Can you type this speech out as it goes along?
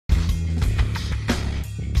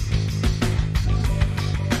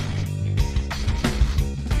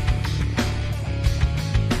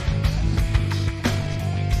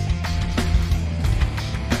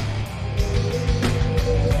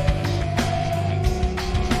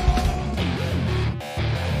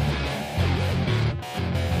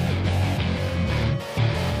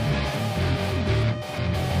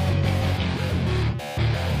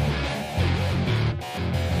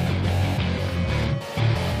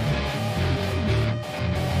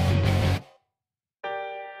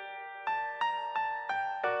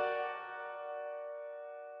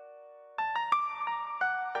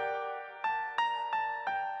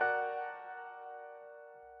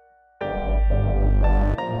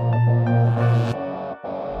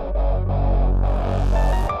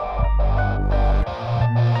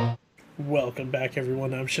Welcome back,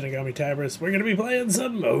 everyone. I'm Shinigami Tabris. We're gonna be playing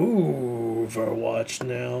some Overwatch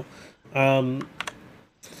now.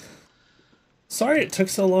 Sorry it took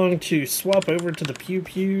so long to swap over to the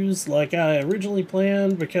Pews like I originally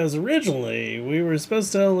planned, because originally we were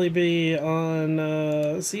supposed to only be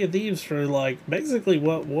on Sea of Thieves for like basically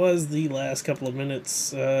what was the last couple of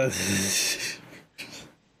minutes. I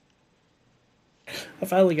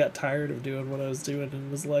finally got tired of doing what I was doing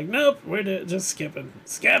and was like, nope, we're just skipping.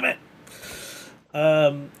 Skip it!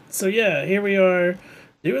 So yeah, here we are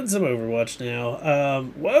doing some Overwatch now.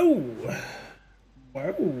 Whoa!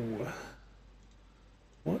 Whoa!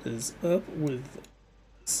 What is up with the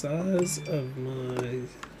size of my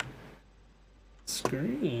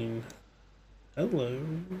screen? Hello?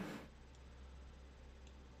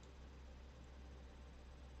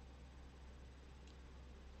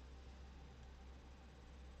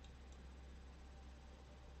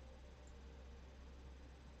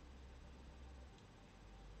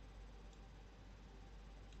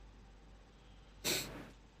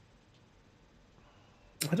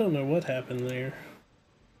 I don't know what happened there.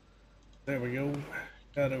 There we go.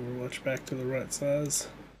 Got Overwatch back to the right size.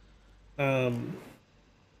 Have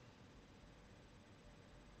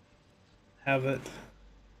it.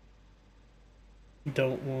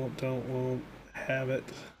 Don't want. Have it.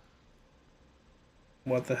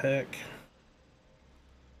 What the heck?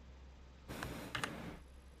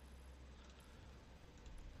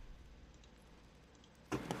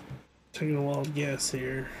 Taking a wild guess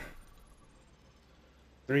here.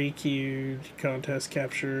 3 queued, contest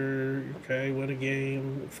capture, okay, win a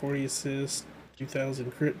game, 40 assists, 2000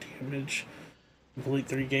 crit damage, complete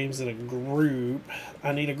 3 games in a group.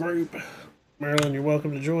 I need a group. Marilyn, you're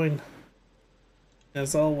welcome to join.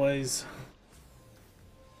 As always.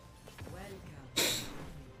 Welcome.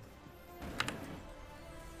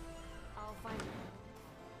 I'll find you.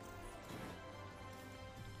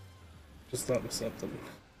 Just thought of something.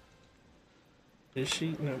 Is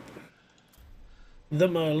she? Nope. The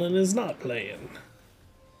Merlin is not playing.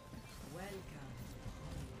 Welcome.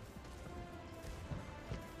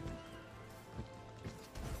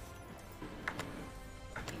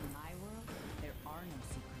 In my world, there are no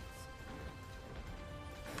secrets.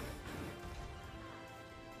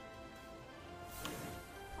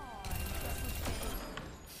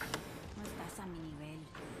 Ay, no estás a mi nivel.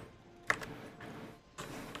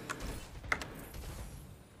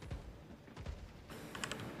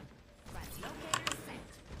 Translocator set.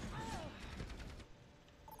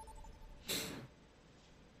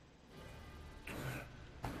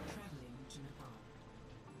 Traveling to Nepal.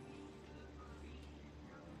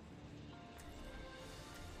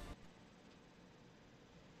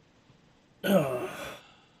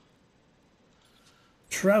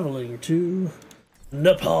 Traveling to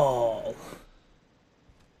Nepal.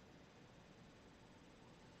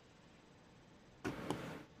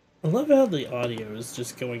 I love how the audio is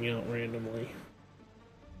just going out randomly.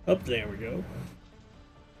 Up there we go.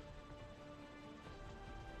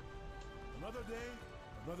 Another day,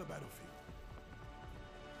 another battlefield.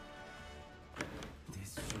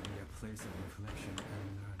 This should be a place of reflection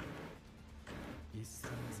and learning. It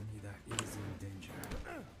seems to me that it is in danger.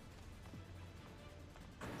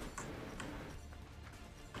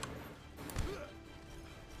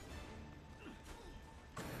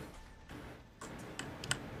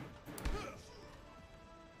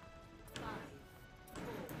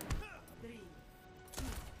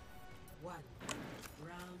 One.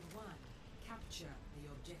 Round one. Capture the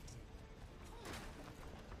objective.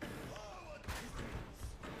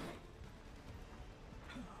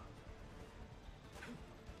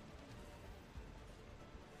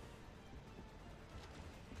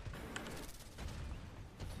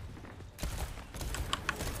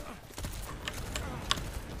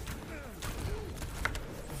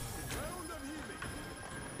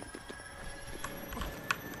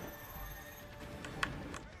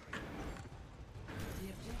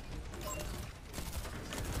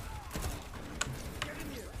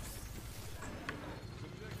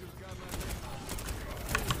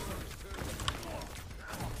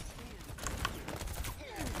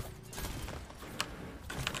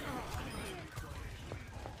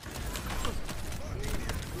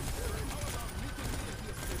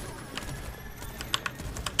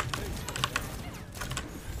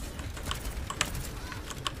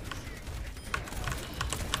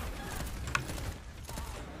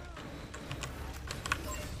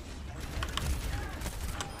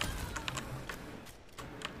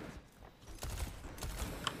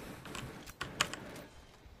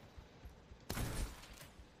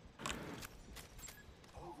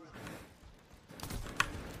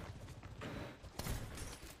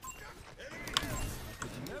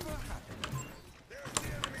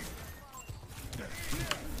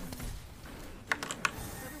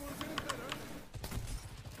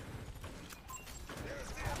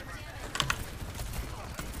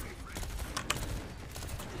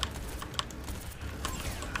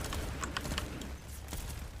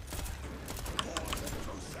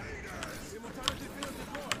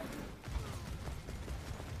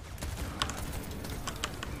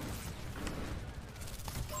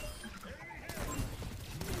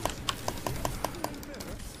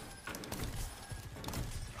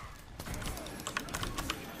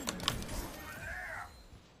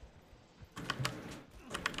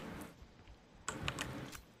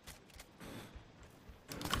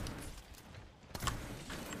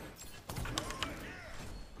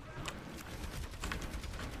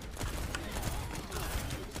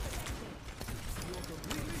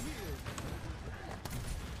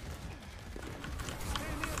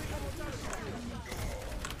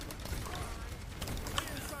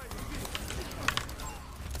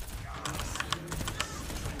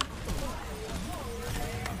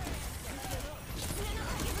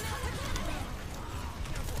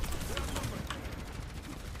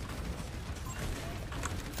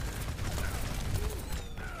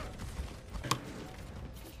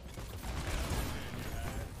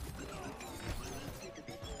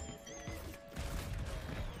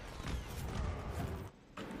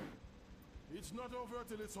 not over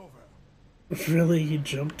till it's over. Really, he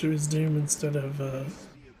jumped to his doom instead of,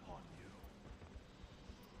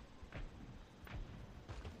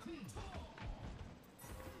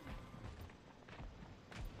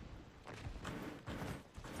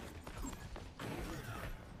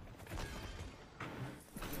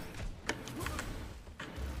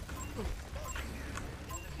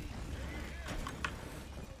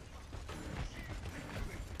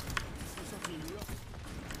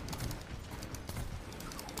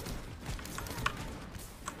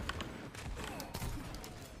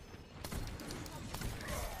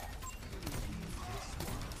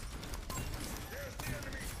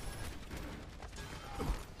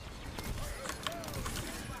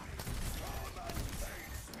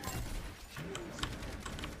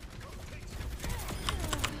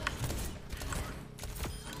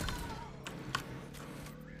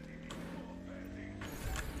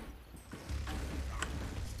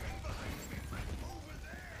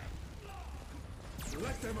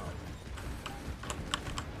 Let them up.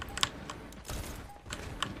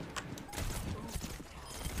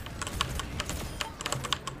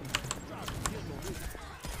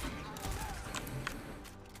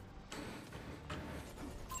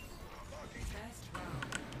 Best round.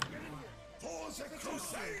 For the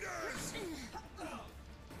Crusaders!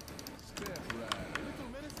 Step right. Little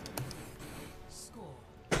minute. Score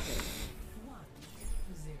 1-0.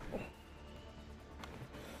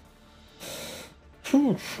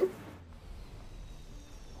 Phew.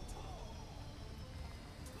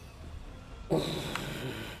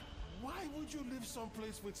 Why would you live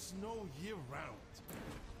someplace with snow year round?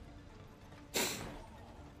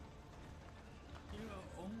 You are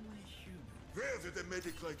only human. Where did a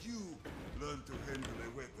medic like you learn to handle a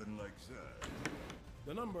weapon like that?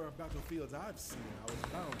 The number of battlefields I've seen, I was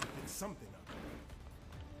bound to pick something up.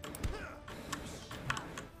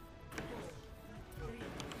 3,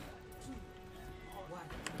 2, 1.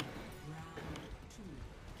 Round 2.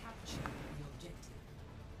 Capture the objective.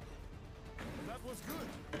 That was good,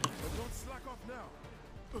 but don't slack off now.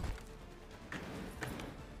 Now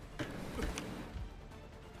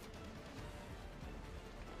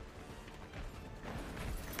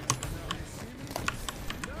you see me?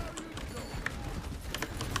 Now you don't.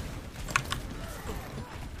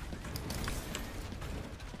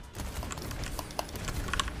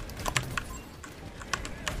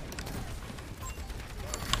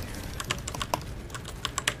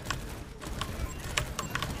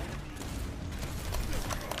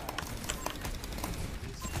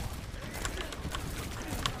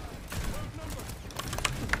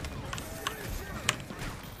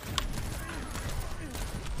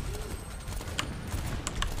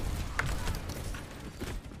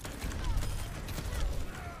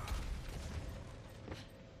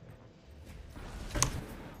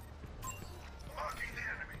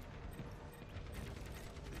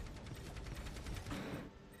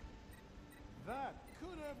 That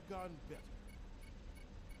could have gone better.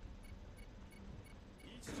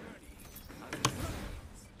 Each journey has its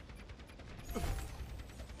limits.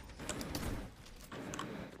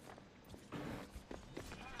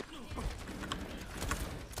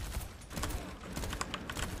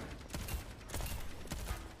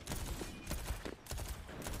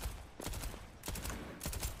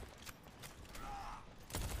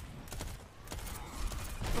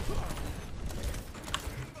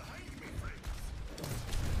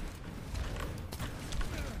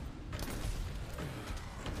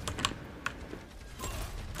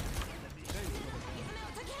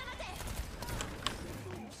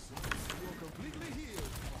 You're completely healed.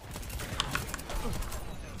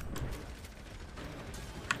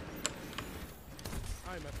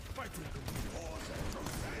 I'm at fighting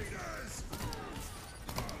Crusaders!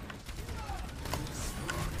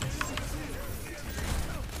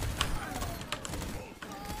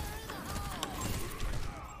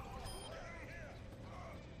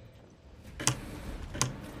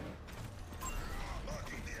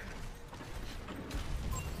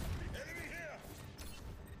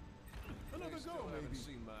 Another go, maybe.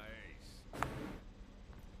 Seen my ace.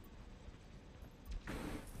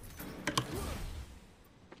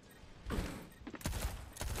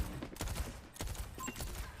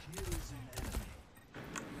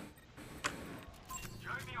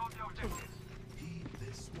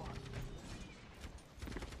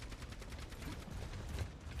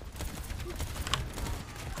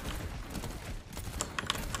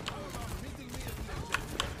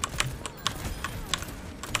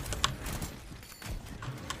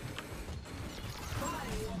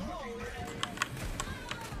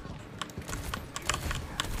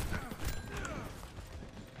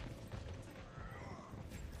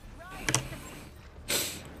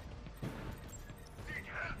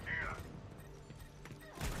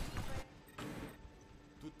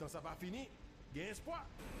 Pourtant, ça va finir. Gain espoir.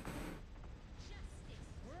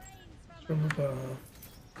 From above.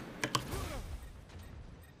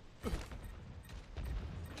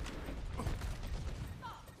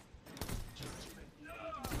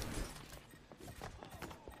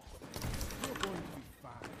 You're going to be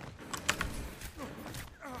fine.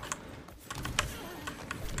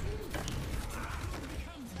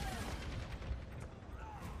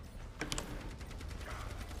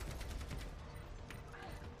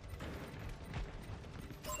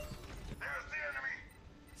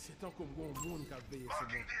 C'est tant comme bon monde qui a veillé sur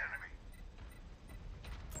moi.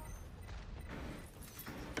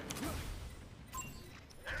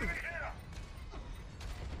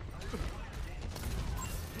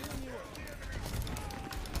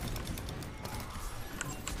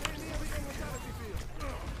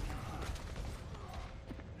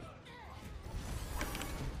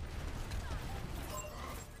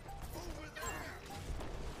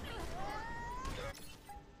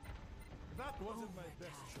 That wasn't my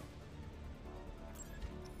best shot.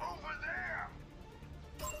 Over there!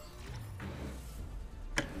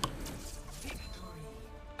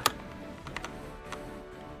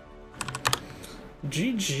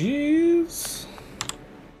 GG's.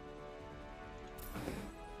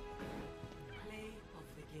 Play of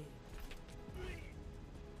the game.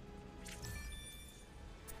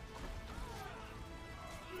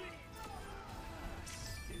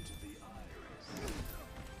 Into the iris.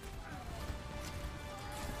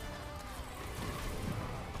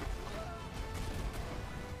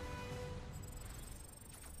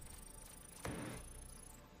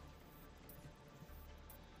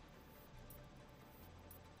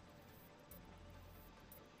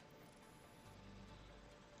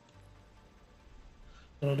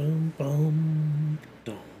 Dum bum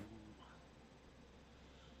dum.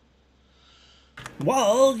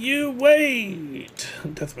 While you wait,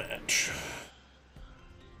 deathmatch.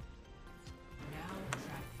 Now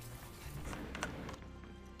traveling.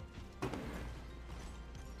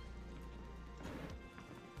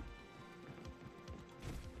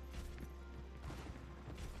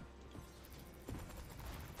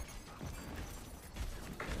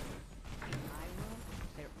 In my world,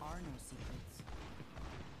 there are no secrets.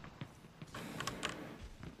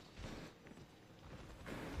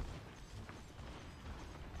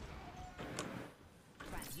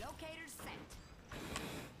 Translocator set.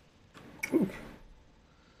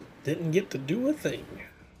 Didn't get to do a thing.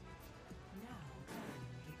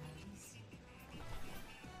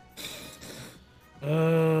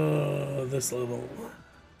 This level.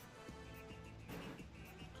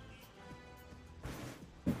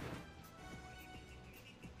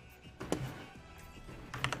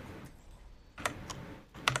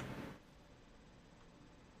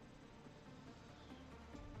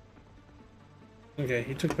 Okay,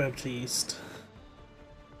 he took Baptiste.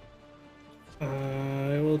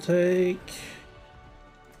 I will take.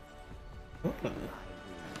 Oh. Not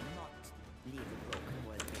leave a broken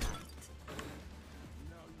world behind.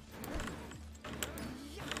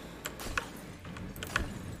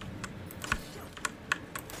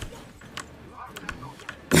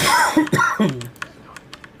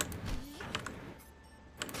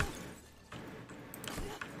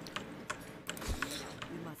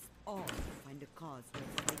 We must all find a cause worth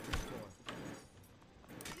fighting for.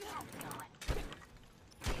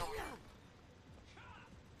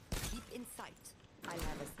 Keep in sight. I'll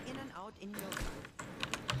have us in and out in no time.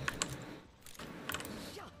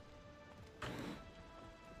 Yeah.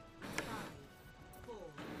 5, 4,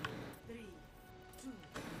 3, 2,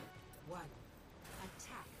 1.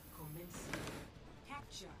 Attack commencing.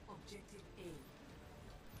 Capture objective A.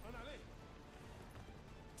 En allez!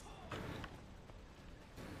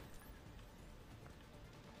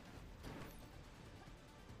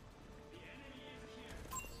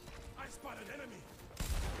 I spot an enemy!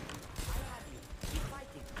 I have you. Keep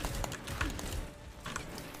fighting.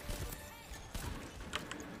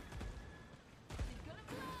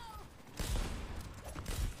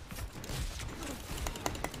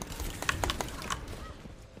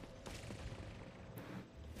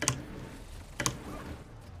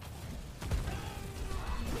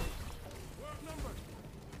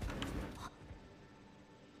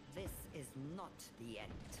 This is not the end.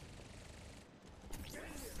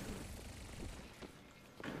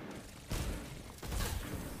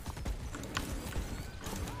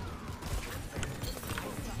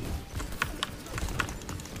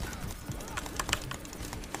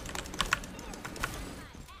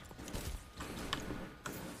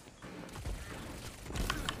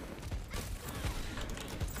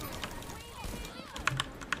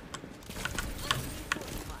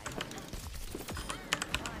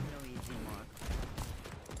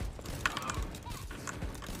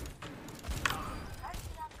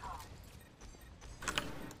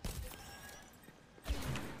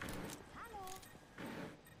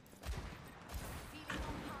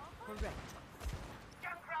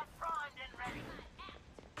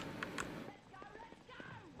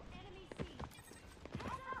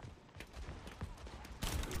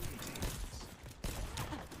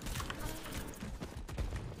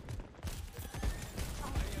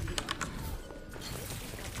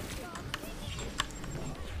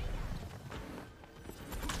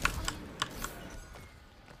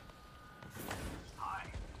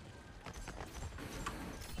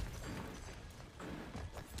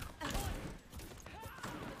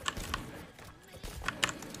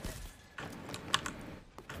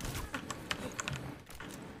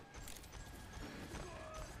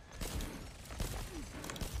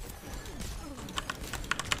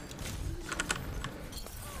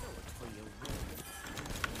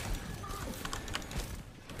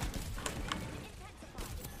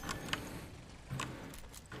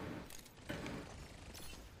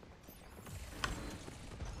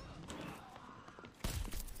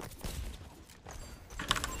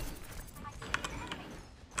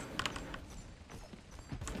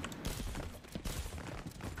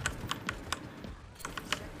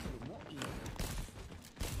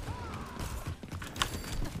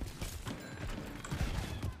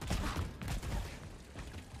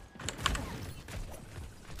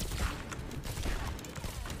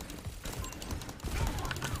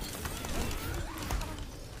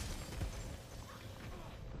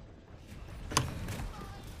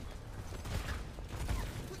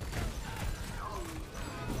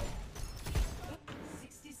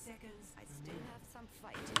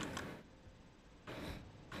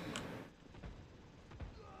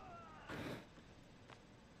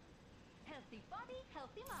 body,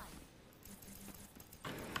 healthy mind.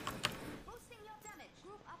 Boosting your damage.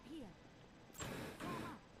 Group up here. Form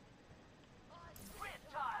up.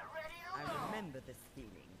 I remember this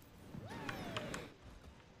feeling.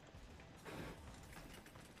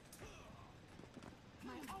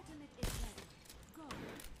 My ultimate is ready. Go.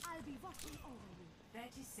 I'll be watching over you.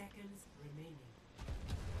 30 seconds remaining.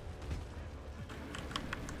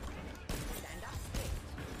 Stand up straight.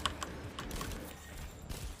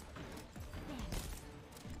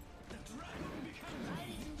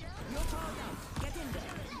 You're powered up. Get in there.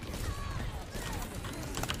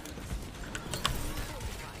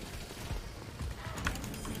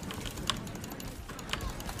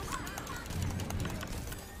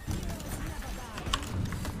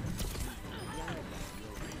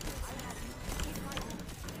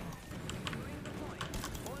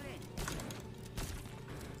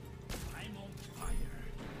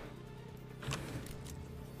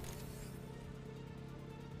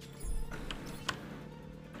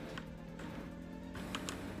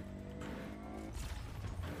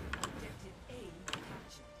 Objective A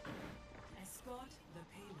captured. Escort the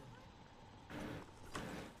payload.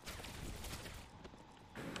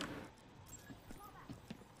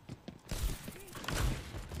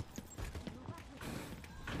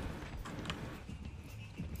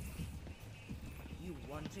 You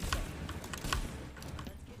want it back.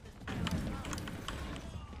 Let's get this guy out.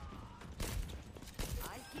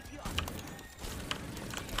 I'll keep you up.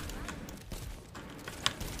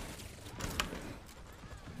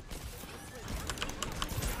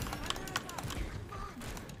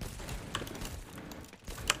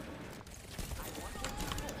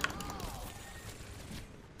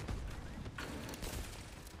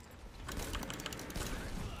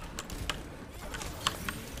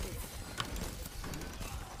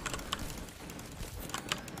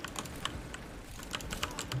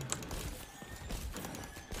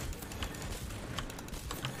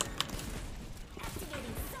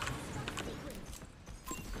 Activating self-destruct sequence.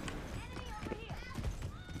 Enemy over here.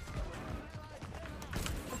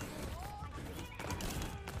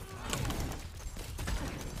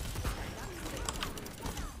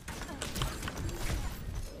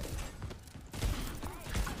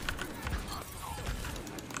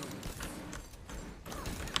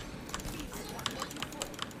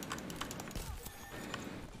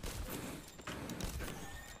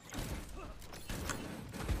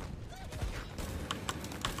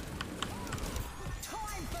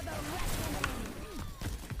 Time for the reckoning.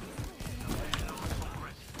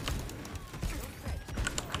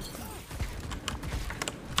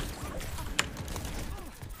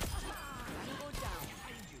 Go down.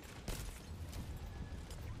 Healing you.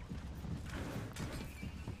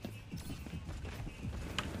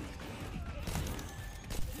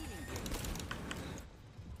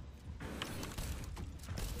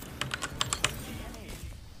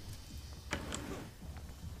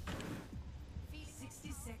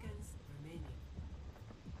 60 seconds remaining.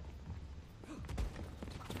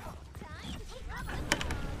 Time to take up the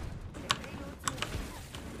The payload's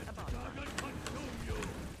moving. About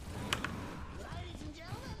Ladies and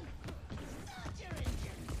gentlemen, start your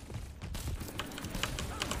engines.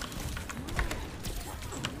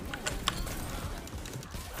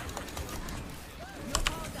 You're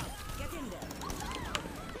powered up. Get in there.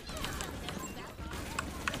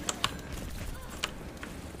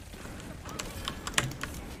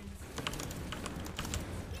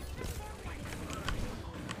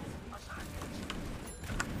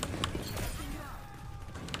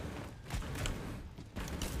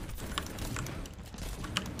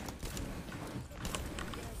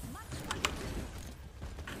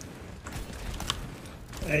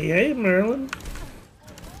 Hey, hey, Merlin.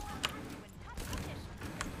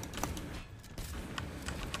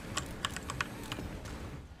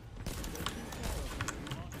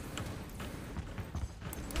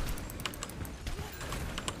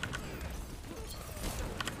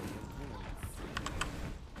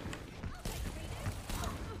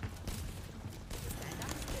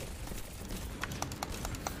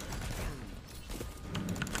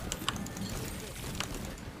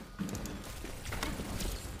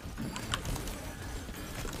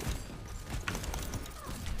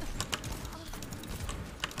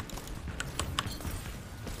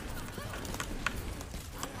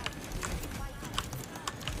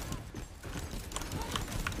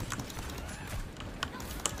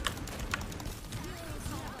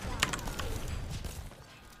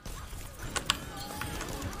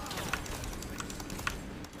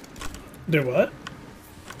 Do what?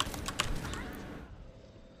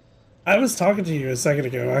 I was talking to you a second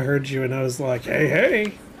ago. I heard you and I was like, hey,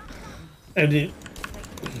 hey. And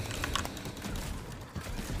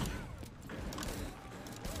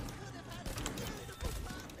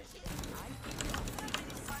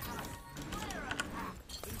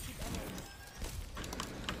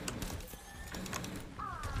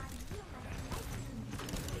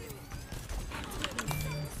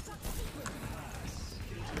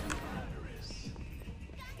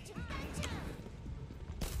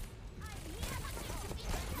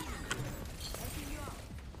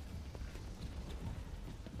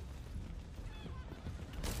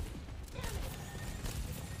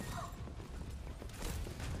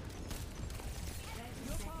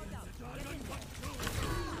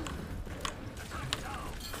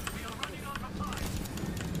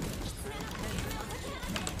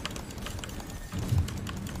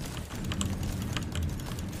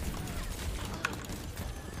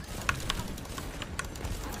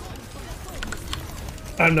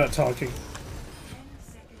I'm not talking.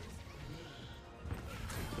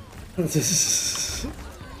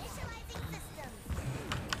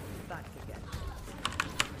 Back again.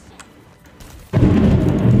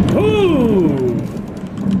 Ooh!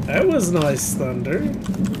 That was nice thunder.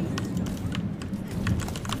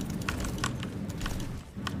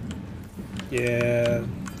 Yeah.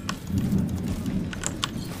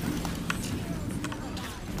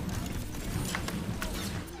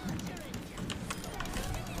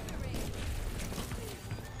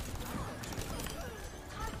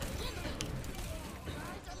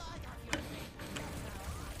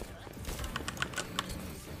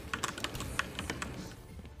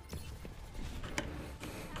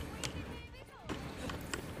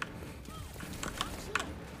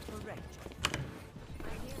 Correct.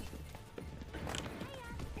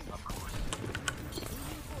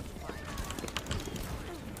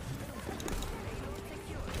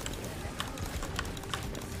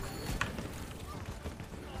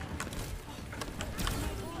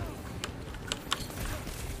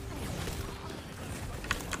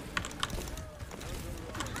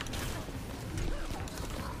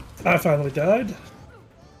 I finally died.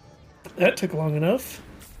 That took long enough.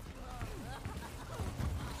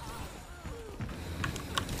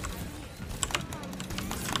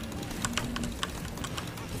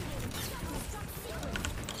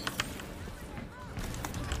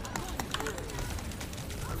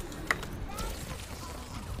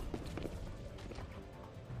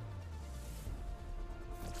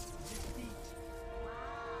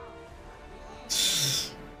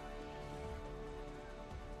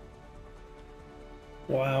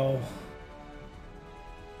 Wow.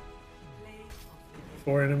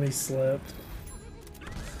 4 enemies slept.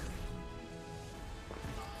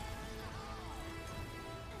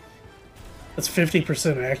 That's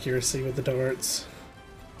 50% accuracy with the darts.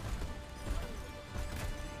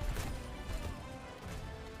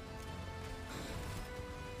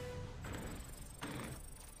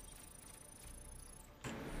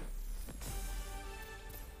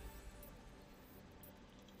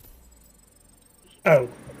 Oh.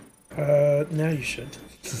 Now you should.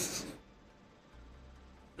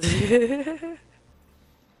 I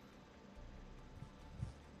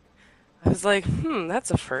was like,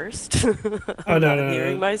 that's a first. Oh, I'm no, not no,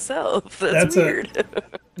 hearing no. myself. That's That's a... weird.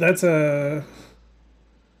 That's a...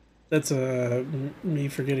 That's me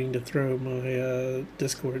forgetting to throw my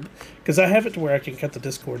Discord. Because I have it to where I can cut the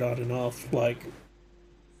Discord on and off, like...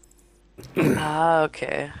 Ah,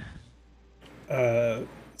 okay.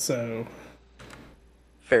 So...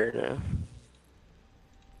 Fair enough.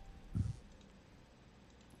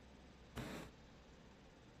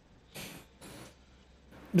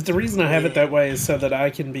 But the reason I have it that way is so that I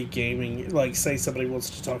can be gaming, like, say somebody wants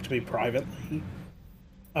to talk to me privately.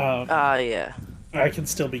 Yeah. I can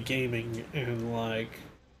still be gaming and, like,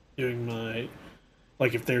 doing my...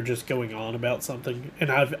 Like, if they're just going on about something. And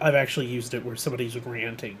I've actually used it where somebody's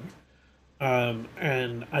ranting.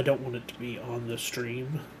 And I don't want it to be on the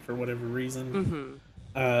stream for whatever reason.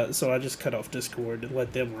 So I just cut off Discord and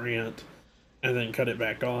let them rant. And then cut it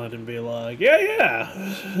back on and be like,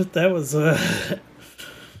 yeah, that was...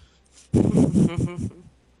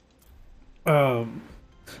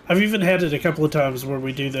 I've even had it a couple of times where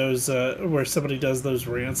we do those, where somebody does those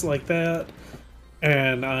rants like that,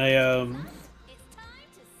 and I It's time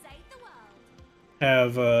to save the world.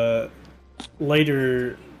 have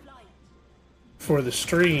later for the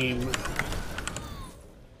stream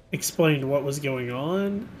explained what was going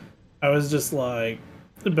on. I was just like,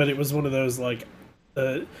 but it was one of those like,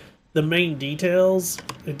 the main details.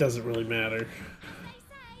 It doesn't really matter.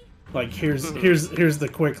 Like here's the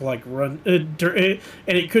quick like run, and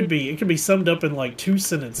it could be summed up in like 2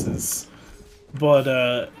 sentences, but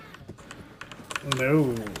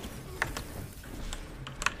no.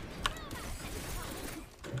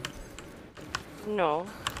 No.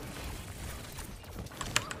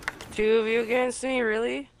 2 of you against me,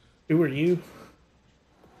 really? Who are you?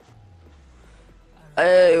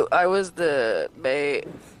 I was the May.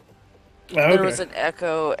 Oh, There was okay. an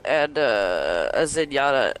Echo and a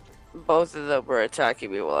Zenyatta. Both of them were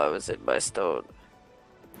attacking me while I was in my stone.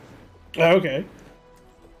 Oh, okay.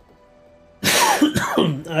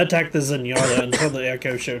 I attacked the Zenyatta until the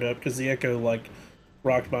Echo showed up because the Echo like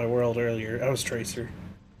rocked my world earlier. I was Tracer.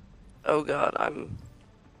 Oh god,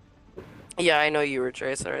 Yeah, I know you were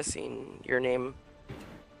Tracer. I seen your name.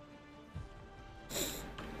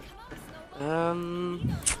 Keep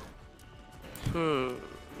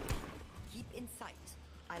in sight.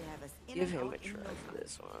 I'll have us in Give and him out a in try no for time.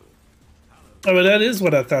 this one. Oh, but that is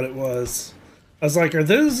what I thought it was. I was like, are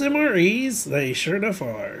those MREs? They sure enough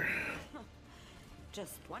are.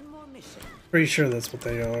 Just one more mission. Pretty sure that's what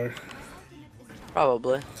they are.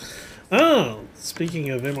 Probably. Oh, speaking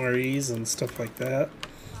of MREs and stuff like that,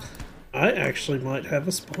 I actually might have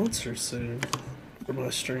a sponsor soon for my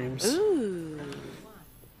streams. Ooh.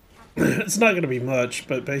 It's not going to be much,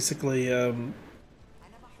 but basically,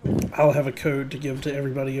 I'll have a code to give to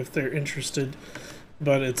everybody if they're interested.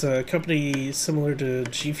 But it's a company similar to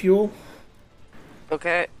G Fuel,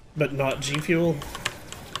 Okay. but not G Fuel.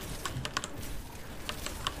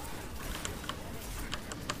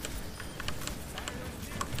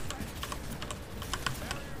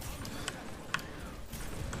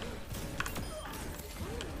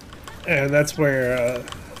 And that's where,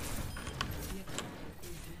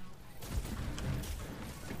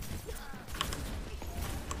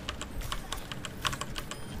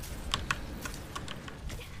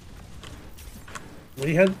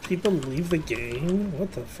 we had people leave the game?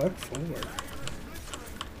 What the fuck for?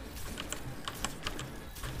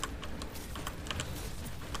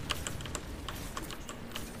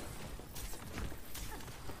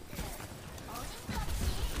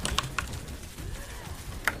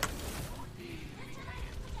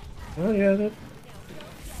 Oh yeah, that.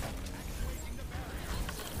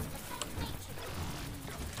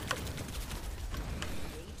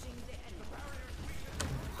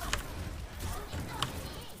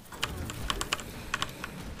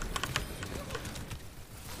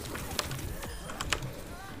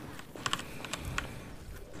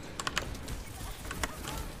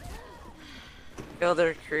 Kill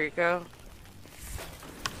their Kiriko.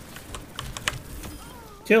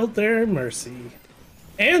 Killed their Mercy.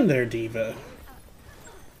 And their Diva.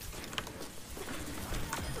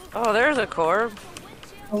 Oh, there's a Corb.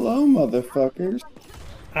 Hello, motherfuckers.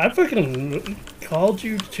 I fucking called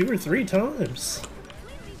you 2 or 3 times.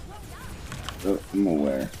 I'm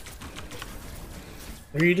aware.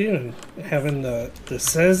 What are you doing? Having the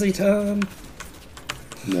sassy time?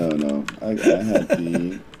 No. I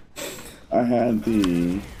had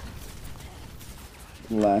the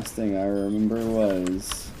last thing I remember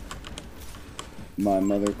was my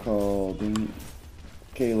mother called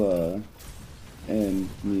Kayla and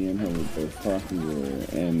me and her were both talking to her,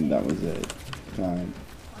 and that was it. Fine.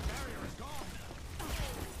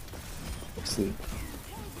 Sleep.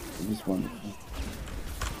 It was wonderful.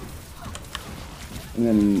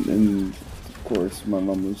 And then, of course, my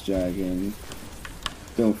mom was jagging.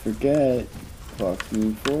 Don't forget, clocks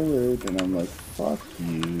move forward, and I'm like, fuck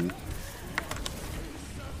you.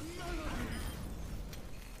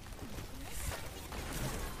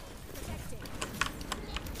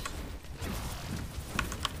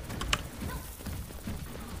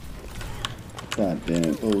 God damn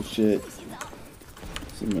it, bullshit. It's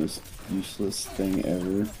the most useless thing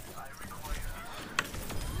ever.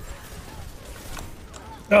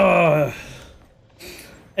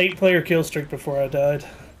 8-player kill streak before I died.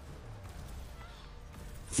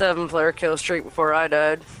 7-player kill streak before I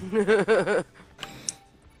died.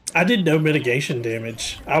 I did no mitigation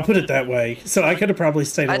damage. I'll put it that way. So I could have probably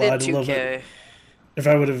stayed I alive did a little 2K. bit. If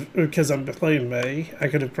I would have, because I'm playing May, I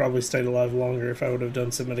could have probably stayed alive longer if I would have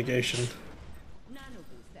done some mitigation.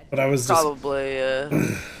 But I was just, Probably,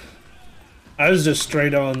 I was just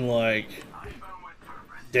straight on like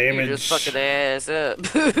damage. you just fucking ass up.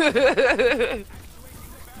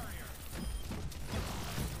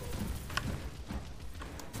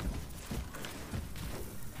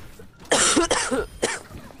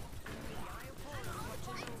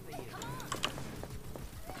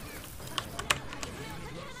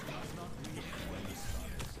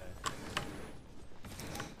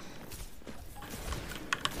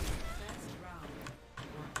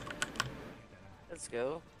 Let's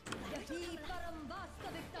go.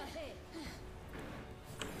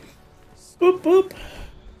 Boop boop.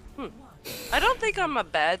 I don't think I'm a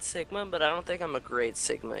bad Sigma, but I don't think I'm a great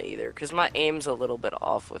Sigma either, because my aim's a little bit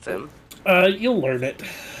off with him. You'll learn it.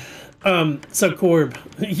 So Corb,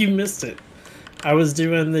 you missed it. I was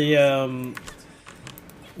doing the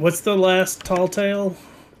what's the last tall tale?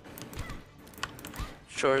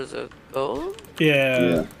 Shores of Gold?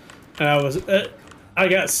 Yeah. And I was I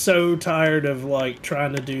got so tired of like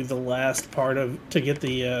trying to do the last part of to get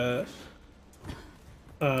the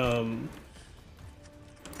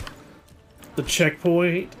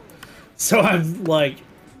checkpoint. So I've like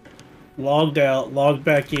logged out, logged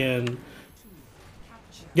back in,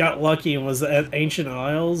 got lucky and was at Ancient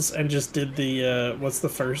Isles and just did the what's the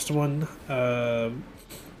first one?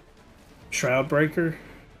 Shroudbreaker.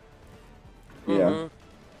 Yeah.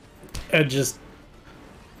 And just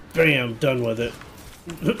bam, done with it.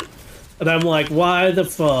 And I'm like, why the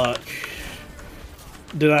fuck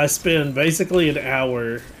did I spend basically an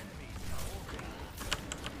hour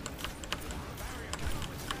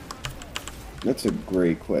That's a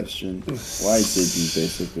great question. Why did you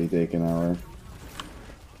basically take an hour?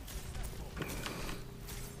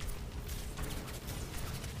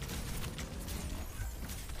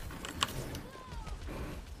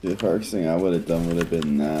 The first thing I would have done would have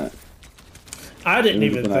been that. I didn't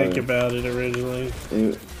even think either, about it originally.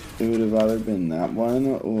 It would have either been that one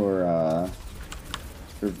or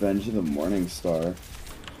Revenge of the Morning Star.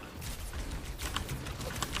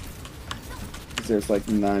 Because there's like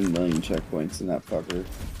 9 million checkpoints in that fucker.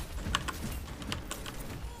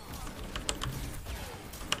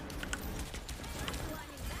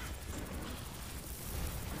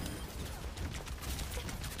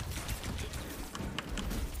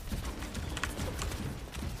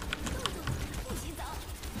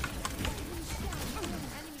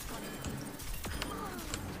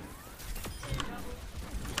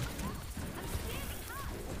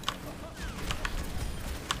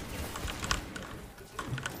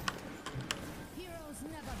 Heroes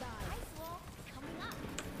never die. Coming up.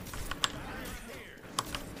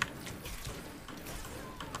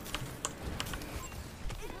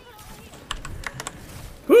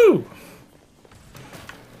 Whew!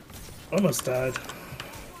 Almost died.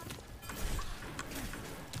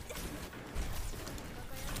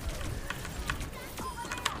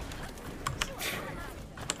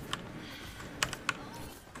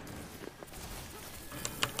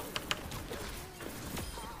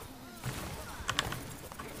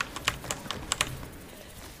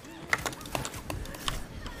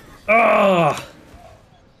 Ah!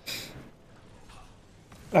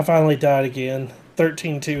 I finally died again.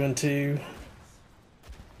 13, 2, and 2.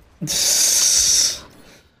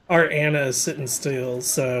 Our Anna is sitting still,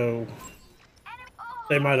 so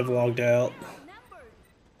they might have logged out.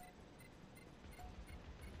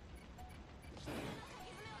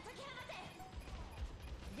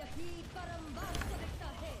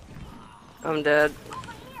 I'm dead.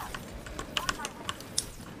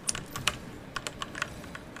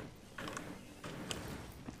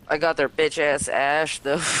 I got their bitch ass Ash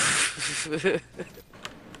though.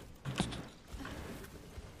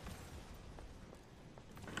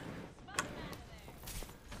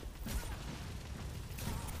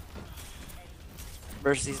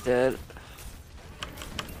 Mercy's dead.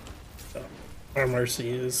 Our Mercy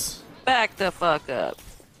is. Back the fuck up.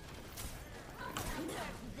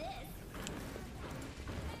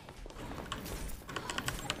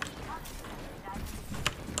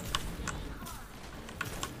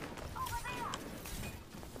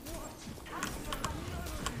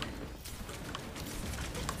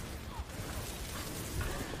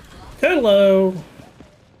 Hello!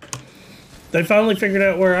 They finally figured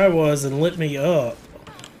out where I was and lit me up.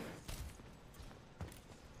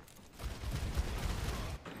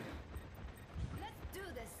 Let's do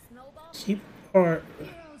this, Snowball. Keep our...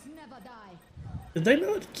 Heroes never die. Did they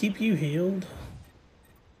not keep you healed?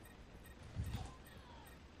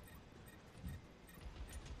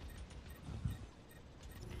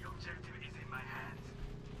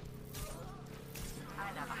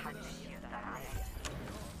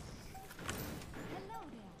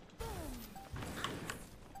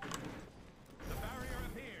 Hello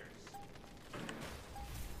there.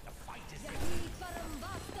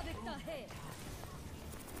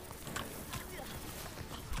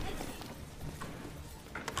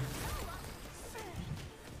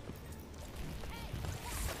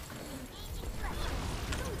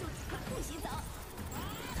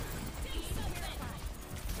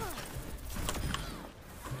 Boom.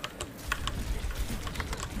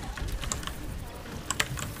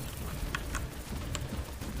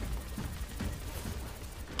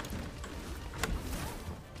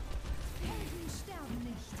 Helden sterben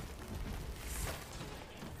nicht.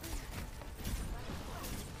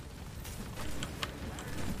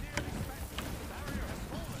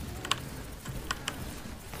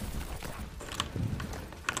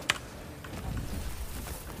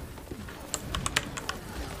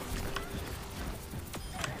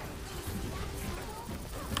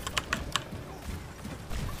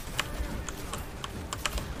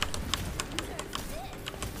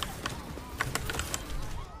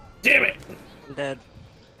 Damn it! I'm dead.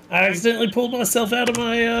 I accidentally pulled myself out of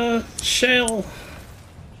my shell.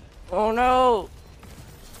 Oh no!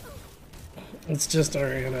 It's just our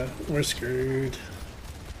Anna. We're screwed.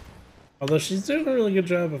 Although she's doing a really good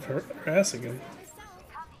job of harassing him.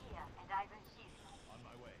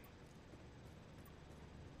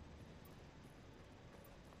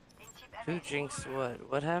 Who jinxed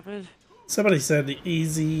what? What happened? Somebody said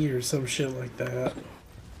easy or some shit like that.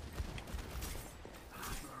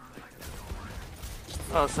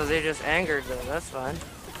 Oh, so they just angered them. That's fine.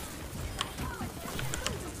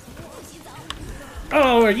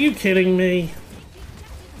 Oh, are you kidding me?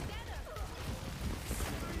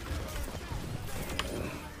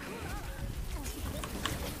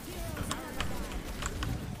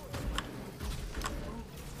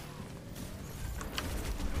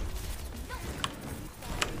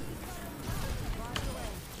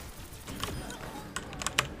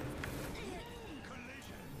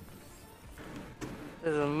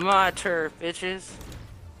 This is my turf, bitches.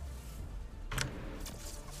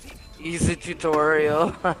 Easy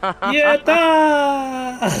tutorial. Yatta!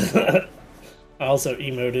 I also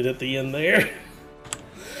emoted at the end there.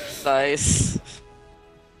 Nice.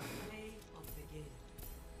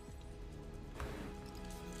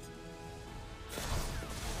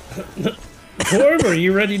 Corb, are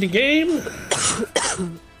you ready to game?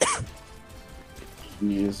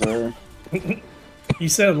 Yes, sir. You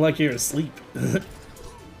sound like you're asleep.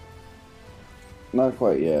 Not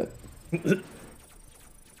quite yet.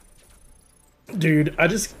 Dude, I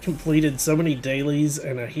just completed so many dailies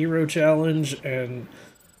and a hero challenge and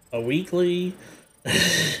a weekly.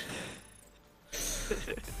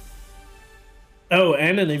 Oh,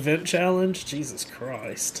 and an event challenge? Jesus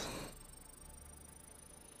Christ.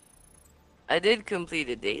 I did complete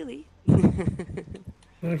a daily.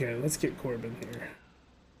 Okay, let's get Corbin here.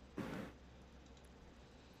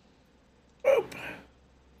 Oop.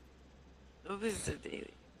 What is the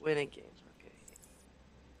daily? Winning games, okay.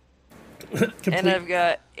 Complete. And I've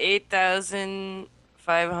got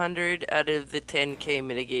 8,500 out of the 10k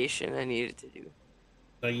mitigation I needed to do.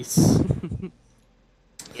 Nice.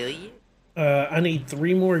 Really? I need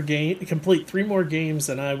complete 3 more games,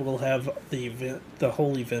 and I will have the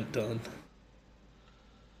whole event done.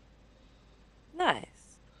 Nice.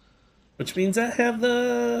 Which means I have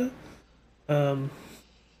the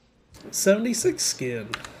 76 skin,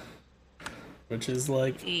 which is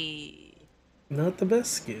like not the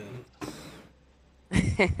best skin.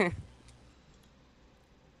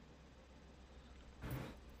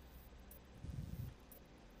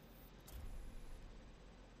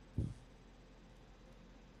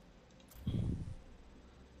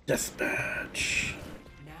 Deathmatch.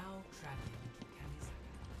 Now traveling to Kamisaka.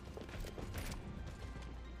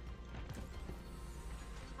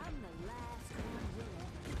 I'm the last one will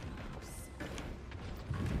ever cross.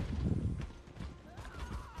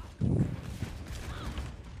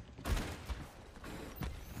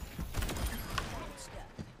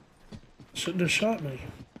 Shouldn't have shot me.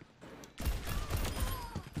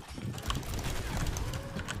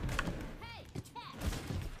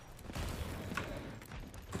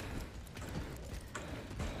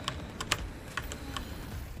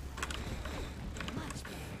 Much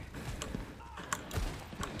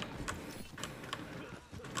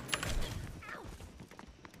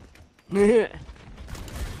better.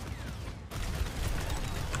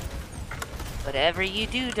 Whatever you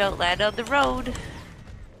do, don't land on the road.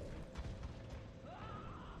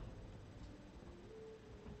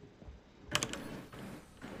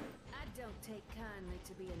 I don't take kindly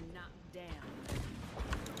to being knocked down.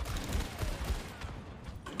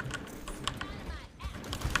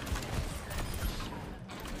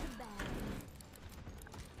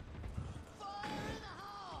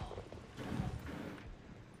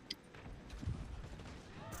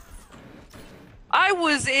 I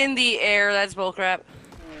was in the air, that's bullcrap.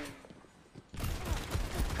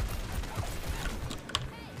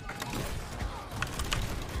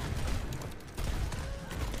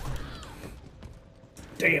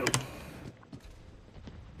 Damn. Let's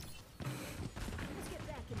get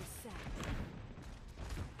back in the sack.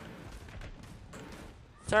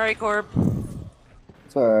 Sorry, Corb.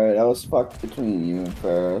 It's alright, I was fucked between you and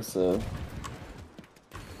Farah, so...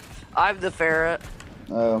 I'm the ferret.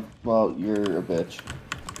 Oh, well, you're a bitch.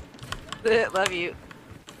 Love you.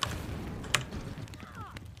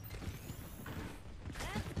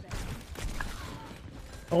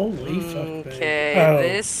 Holy fuck, babe. Okay, Oh,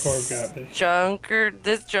 this Corb got me.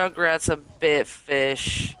 this Junkrat's a bit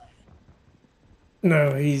fish.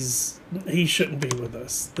 No, he shouldn't be with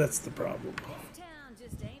us. That's the problem. Town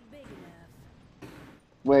just ain't big enough.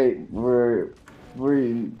 Wait, were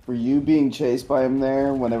you being chased by him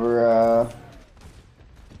there whenever,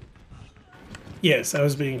 Yes, I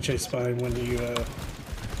was being chased by him when you,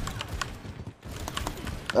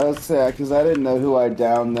 I was sad, because I didn't know who I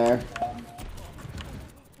downed there.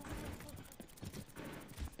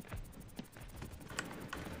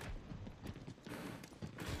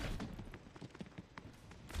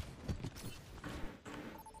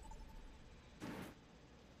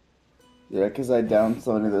 Yeah, because I downed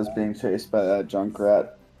somebody that was being chased by that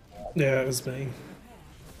Junkrat. yeah, it was me.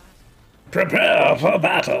 Prepare for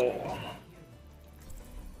battle!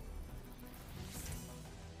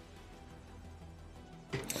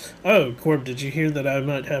 Oh, Corb, did you hear that I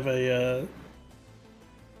might have a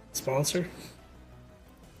sponsor?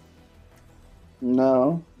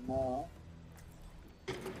 No. Uh,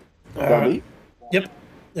 Dummy. yep,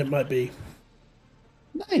 it might be.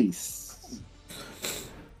 Nice.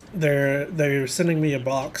 They're sending me a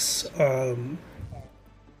box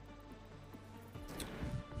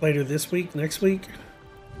later this week, next week.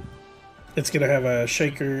 It's gonna have a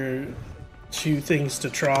shaker, 2 things to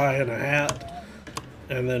try, and a hat.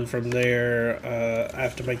 And then from there, I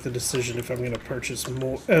have to make the decision if I'm going to purchase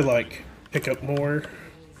more, like, pick up more.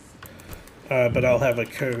 But I'll have a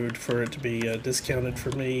code for it to be discounted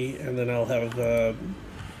for me, and then I'll have,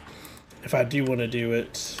 if I do want to do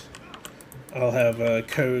it, I'll have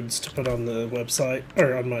codes to put on the website,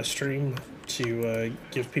 or on my stream, to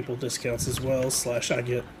give people discounts as well, / I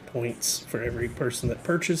get points for every person that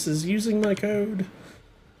purchases using my code.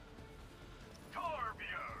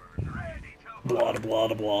 Blah, blah,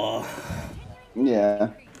 blah, blah. Yeah.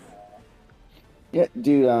 Yeah,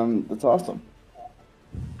 dude, that's awesome.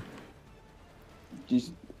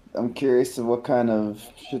 I'm curious to what kind of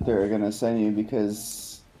shit they're gonna send you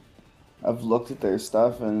because I've looked at their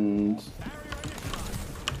stuff and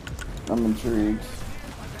I'm intrigued.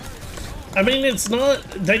 I mean, it's not,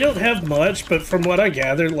 they don't have much, but from what I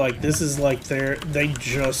gather, like, this is like they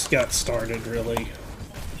just got started, really.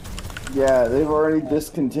 Yeah, they've already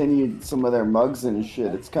discontinued some of their mugs and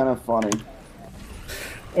shit. It's kind of funny.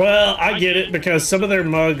 Well, I get it, because some of their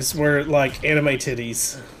mugs were, like, anime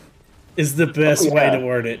titties. Is the best way to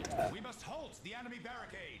word it. We must halt the enemy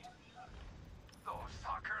barricade. Those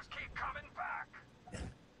suckers keep coming back.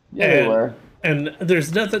 Yeah, they were. And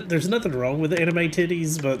there's nothing wrong with anime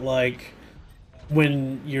titties, but, like,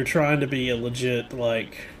 when you're trying to be a legit,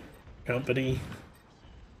 like, company,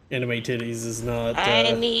 anime titties is not,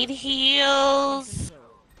 I need heals.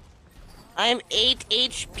 I'm 8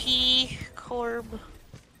 HP, Corb.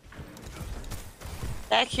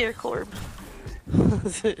 Back here, Corb.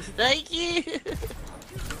 Thank you.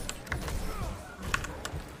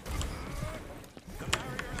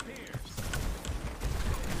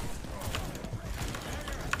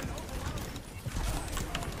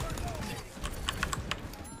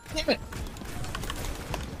 Damn it.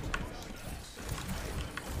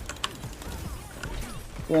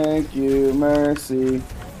 Thank you, Mercy.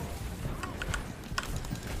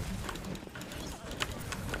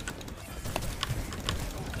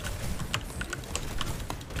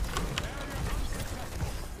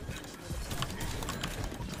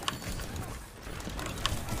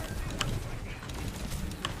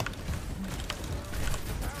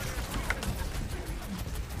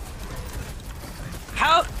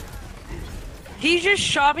 How? He just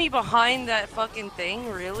shot me behind that fucking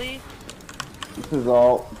thing, really? This is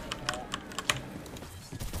all.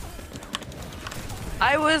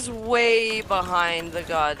 I was way behind the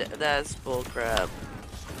god. That's bullcrap.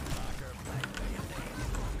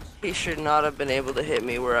 He should not have been able to hit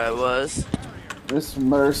me where I was. This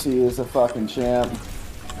Mercy is a fucking champ. The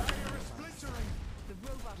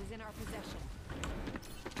robot is in our possession.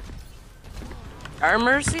 Our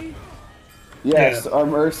Mercy? Yes, Yeah. our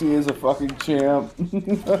Mercy is a fucking champ.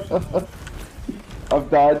 I've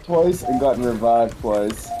died twice and gotten revived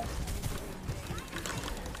twice.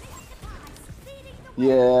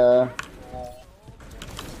 Yeah.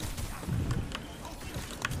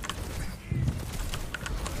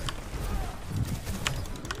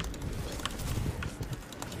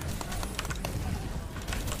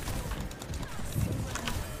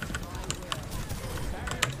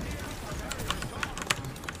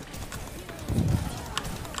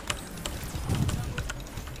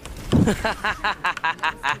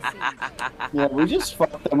 Yeah, we just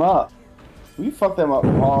fucked them up. We fucked them up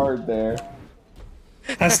hard there.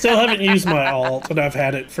 I still haven't used my alt, and I've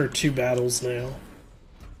had it for 2 battles now.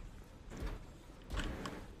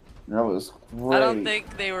 That was great. I don't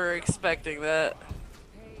think they were expecting that.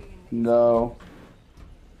 No.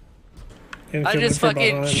 I Incoming just from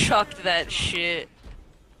fucking behind. chucked that shit.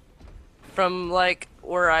 From, like,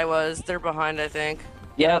 where I was. They're behind, I think.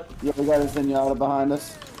 Yep. Yeah, we got a Zenyatta behind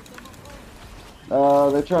us.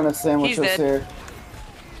 They're trying to sandwich He's us dead. here.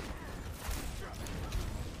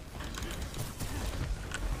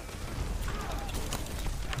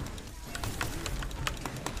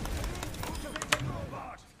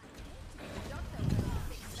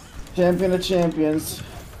 Champion of champions.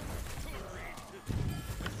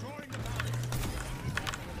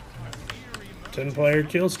 Ten-player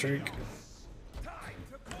kill streak.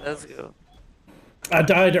 Let's go. I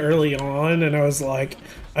died early on, and I was like,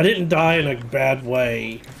 I didn't die in a bad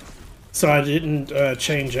way, so I didn't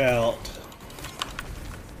change out.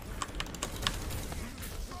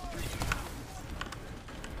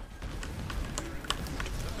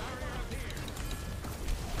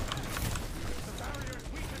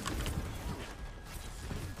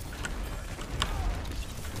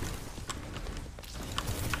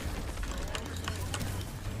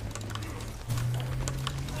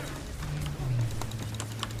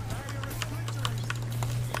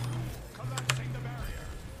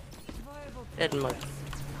 Dead monkey.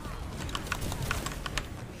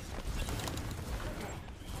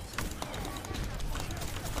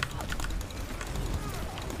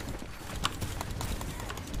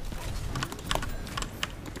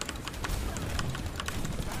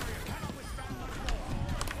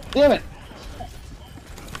 Damn it!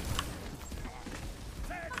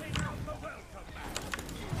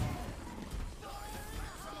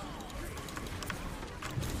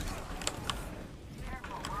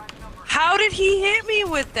 How did he hit me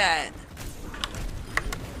with that?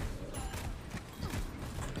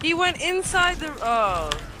 He went inside the. Oh.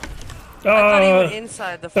 I thought he went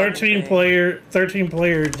inside the fucking 13 thing.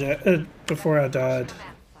 player before I died.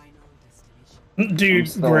 I'm Dude,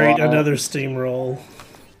 still great, on it. another steamroll.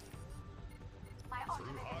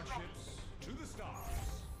 Hardships to the stars.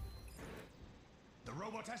 The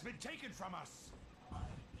robot has been taken from us.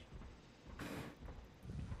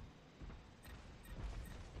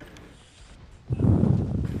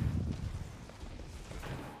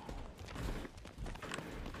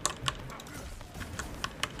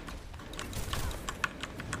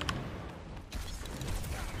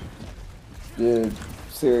 Dude,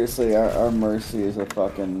 seriously, our Mercy is a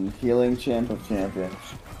fucking healing champ of champions.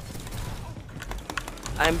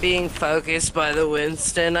 I'm being focused by the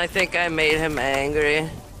Winston. I think I made him angry.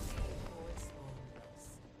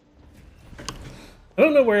 I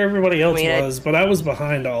don't know where everybody else I mean, was, but I was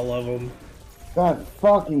behind all of them. God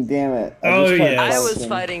fucking damn it. Oh, just tried yes. I was fighting.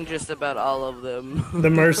 fighting just about all of them.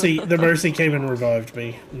 The Mercy came and revived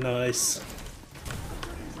me. Nice.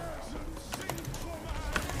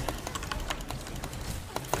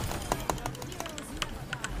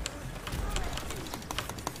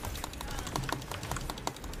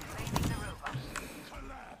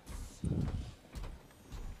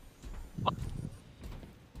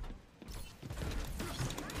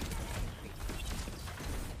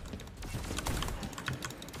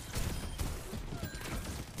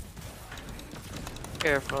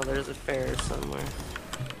 Careful, there's a fair somewhere.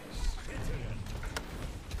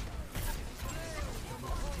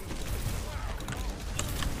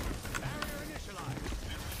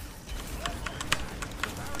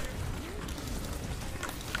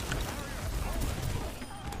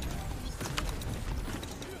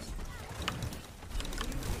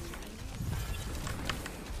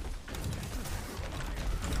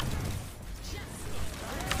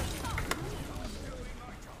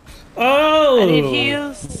 Oh! I need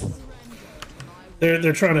heals.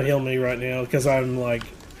 They're trying to heal me right now because I'm like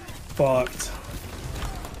fucked.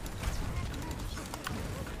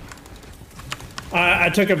 I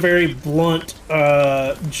took a very blunt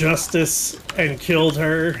justice and killed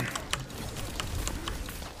her.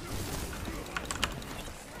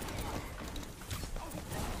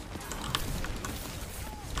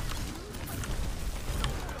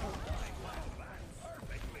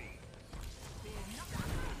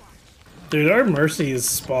 Dude, our Mercy is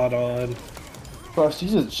spot on. Bro,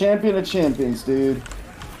 she's a champion of champions, dude.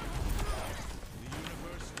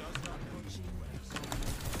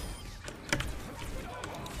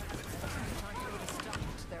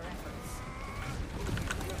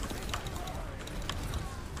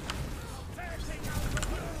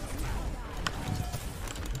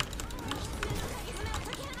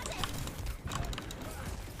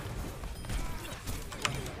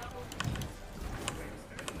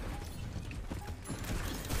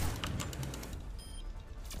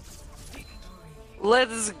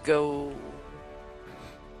 Let's go.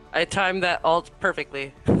 I timed that alt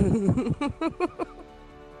perfectly. Man,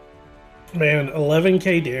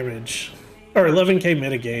 11k damage. Or 11k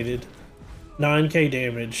mitigated. 9k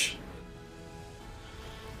damage.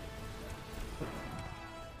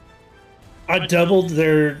 I doubled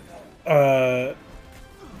their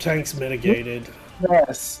tanks mitigated.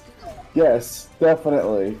 Yes. Yes,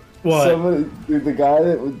 definitely. What? Somebody, dude,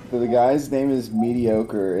 the guy's name is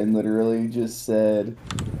Mediocre and literally just said,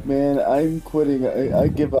 "Man, I'm quitting. I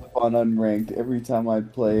give up on unranked every time I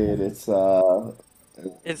play it. It's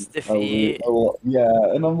It's defeat.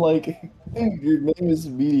 yeah." And I'm like, "Dude, your name is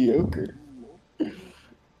Mediocre."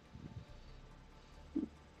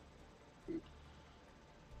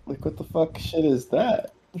 Like, what the fuck shit is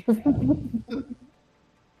that?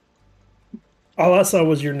 All I saw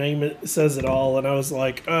was your name. It says it all, and I was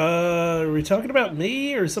like, are we talking about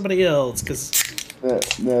me or somebody else? Because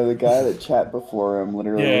No, the guy that chat before him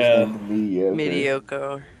literally Yeah. was named Mediocre.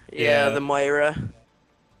 Mediocre. Yeah, Yeah. the Moira.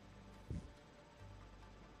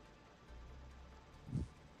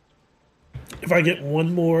 if I get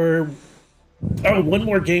one more, one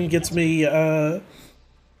more game gets me the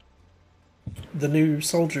new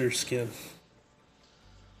soldier skin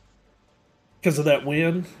because of that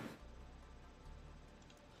win.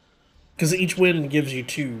 Because each win gives you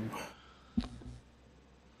 2.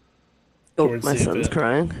 Oh, Towards my the son's event.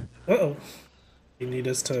 crying. Uh-oh. You need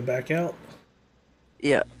us to back out?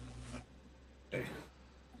 Yeah. Okay.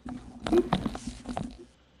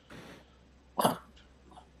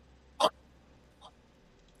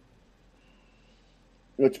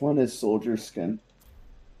 Which one is soldier skin?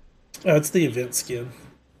 Oh, it's the event skin.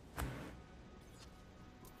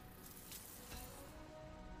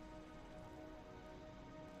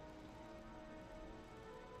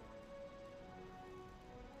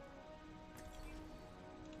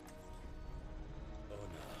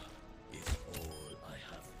 Is all I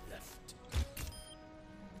have left.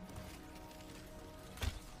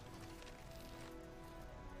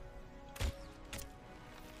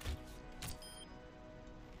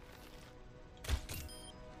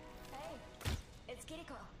 Hey, it's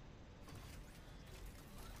Kiriko.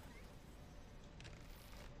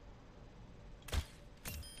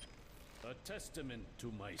 A testament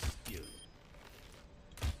to my skill.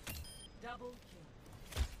 Double kill.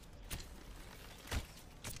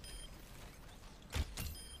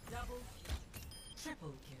 Double kill.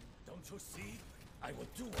 Triple kill. Don't you see? I will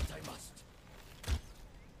do what I must.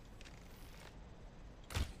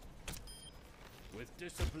 With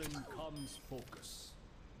discipline comes focus.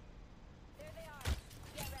 There they are.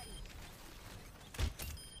 Get ready.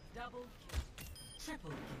 Double kill.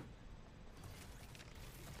 Triple kill.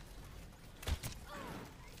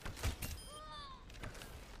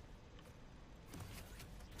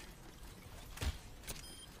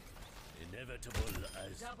 Inevitable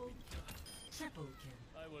as Double kill. Triple kill.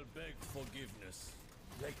 I will beg forgiveness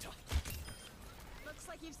later. Looks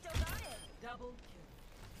like you've still got it. Double kill.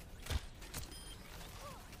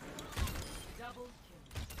 Double kill.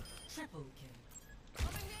 Triple kill.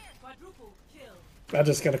 Over here. Quadruple kill. I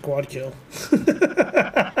just got a quad kill. Kick this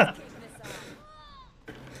off.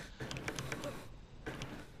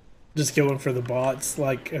 Just going for the bots,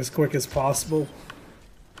 like, as quick as possible.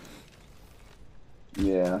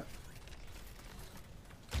 Yeah.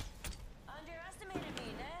 Underestimated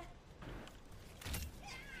me, ne?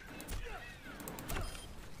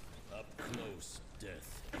 Up close,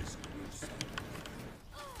 death is gruesome.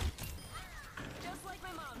 Just like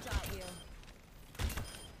my mom taught you.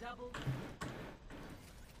 Double.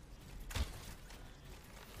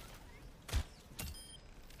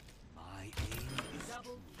 My aim is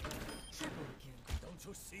Double kill. Triple kill. Don't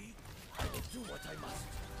you see? I will do what I must.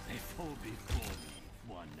 They fall before me,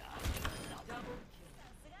 one after another. Double kill.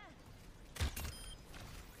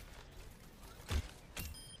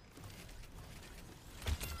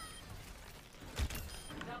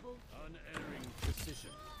 Double. Unerring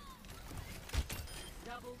precision.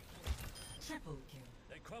 Double kill. Triple kill.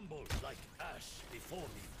 They crumble like ash before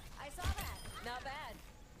me. I saw that. Not bad.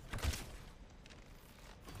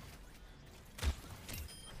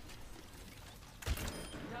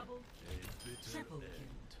 Double kill. A bitter Triple end.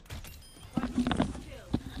 Quadruple kill.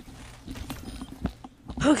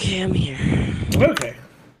 Okay, I'm here. Okay.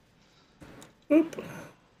 Oop.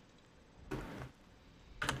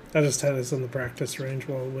 I just had us in the practice range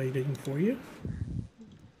while waiting for you.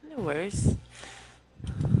 No worries.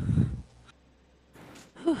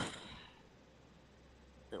 Whew.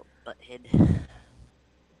 Little butthead.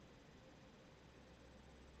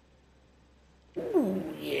 Ooh,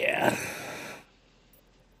 yeah.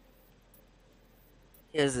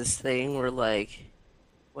 He has this thing where, like,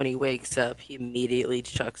 when he wakes up, he immediately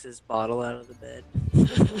chucks his bottle out of the bed.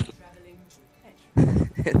 Traveling to Petra.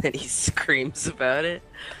 And then he screams about it.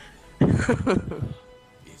 I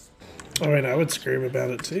mean, I would scream about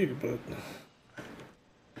it too, but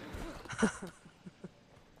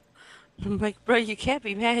I'm like, bro, you can't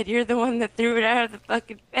be mad. You're the one that threw it out of the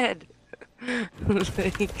fucking bed.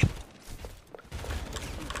 Like,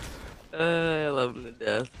 I love him to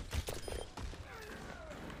death.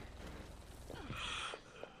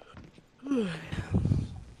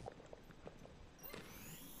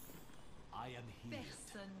 I am here.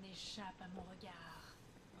 Personne n'échappe à mon regard.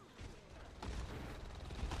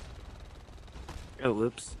 Oh,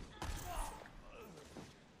 whoops.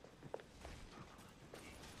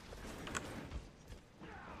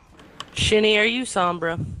 Shinny, are you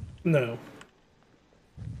Sombra? no.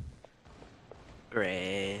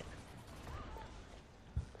 Great.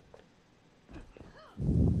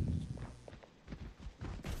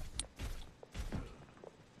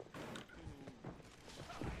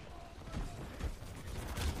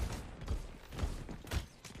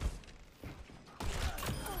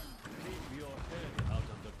 Keep your head out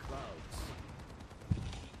of the clouds.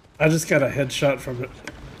 I just got a headshot from it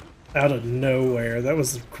out of nowhere. That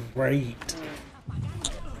was great.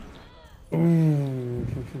 Ooh.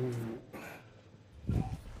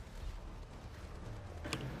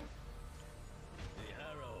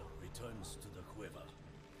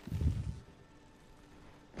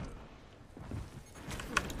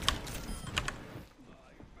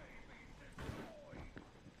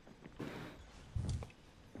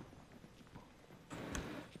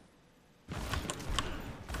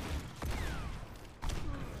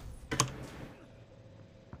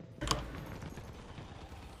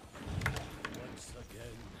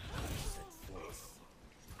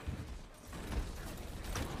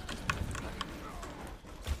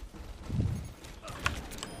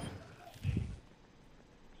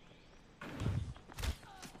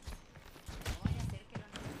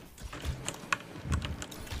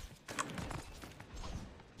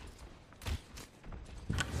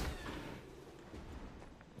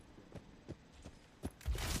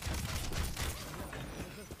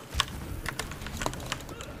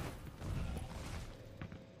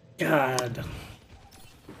 God.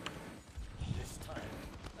 This time,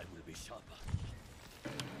 I will be sharper.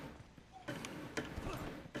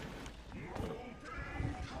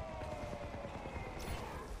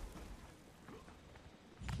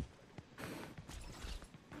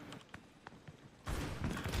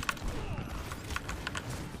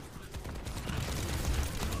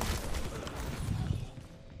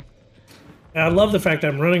 I love the fact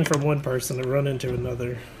I'm running from one person to run into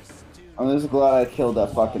another. I'm just glad I killed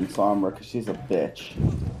that fucking Sombra because she's a bitch.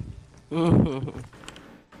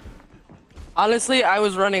 Honestly, I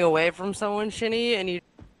was running away from someone, Shinny, and you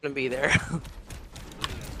gonna be there.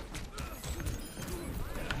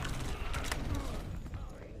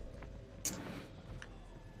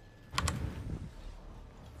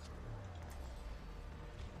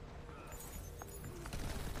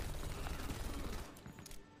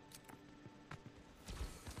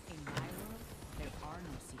 In my world, there are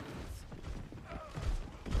no secrets.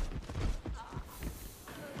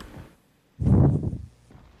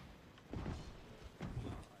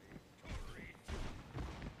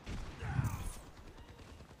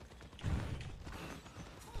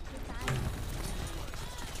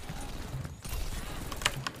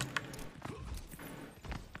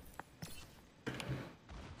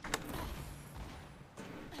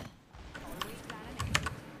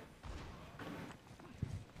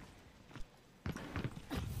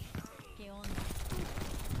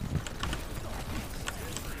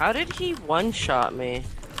 How did he one-shot me?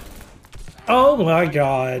 Oh my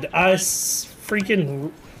God!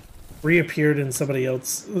 Freaking reappeared in somebody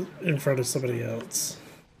else, in front of somebody else.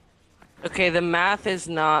 Okay, the math is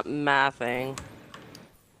not mathing.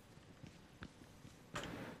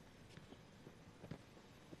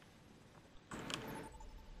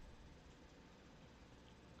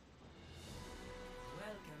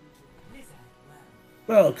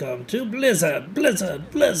 Welcome to Blizzard, Blizzard,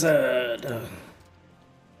 Blizzard.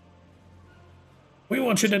 We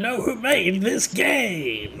want you to know who made this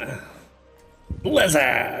game.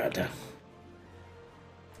 Blizzard.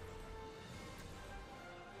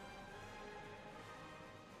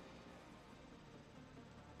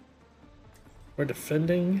 We're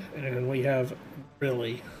defending, and we have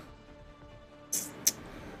really.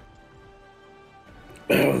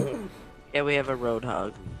 Yeah, we have a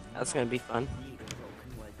roadhog. That's gonna be fun.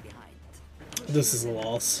 This is a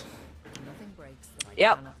loss. Nothing breaks that I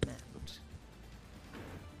Yep. cannot mend.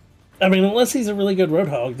 I mean, unless he's a really good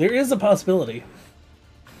roadhog, there is a possibility.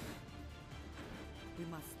 We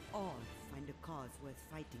must all find a cause worth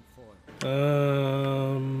fighting for.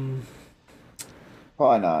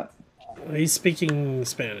 Probably not. He's speaking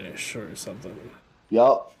Spanish or something.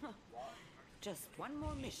 Yup. Just one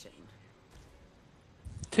more mission.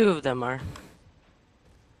 Two of them are.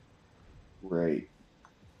 Great.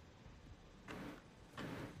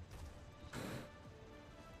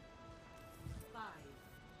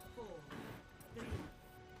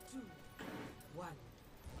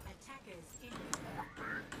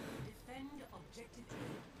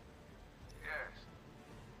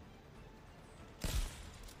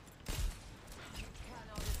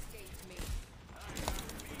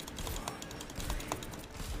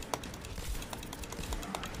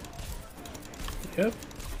 Yep.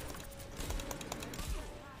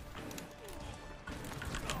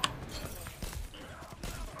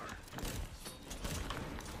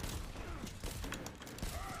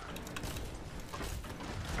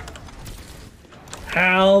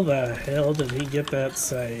 How the hell did he get that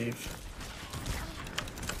save?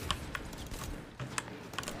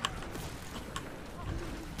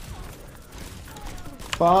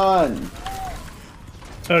 Fun.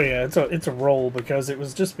 Oh yeah, it's a roll because it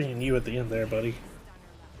was just me and you at the end there, buddy.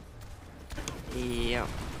 Yeah.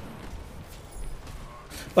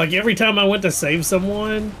 Like every time I went to save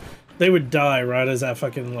someone, they would die right as I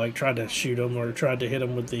fucking like tried to shoot them or tried to hit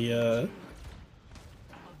them with the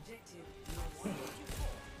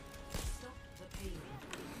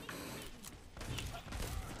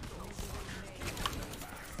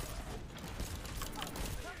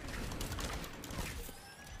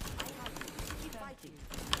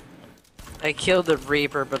I killed the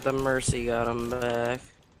Reaper, but the Mercy got him back.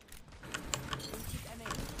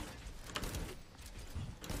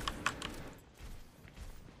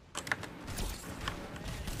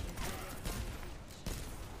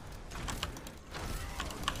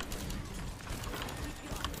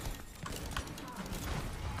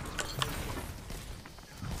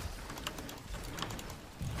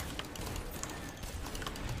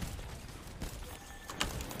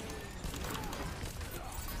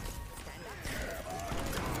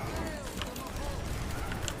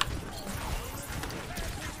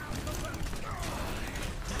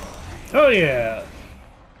 Oh yeah.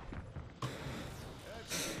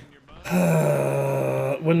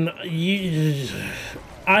 When you,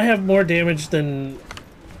 I have more damage than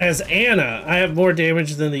as Anna. I have more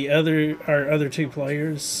damage than our other two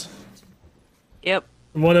players. Yep.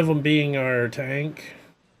 One of them being our tank.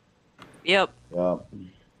 Yep. Yup.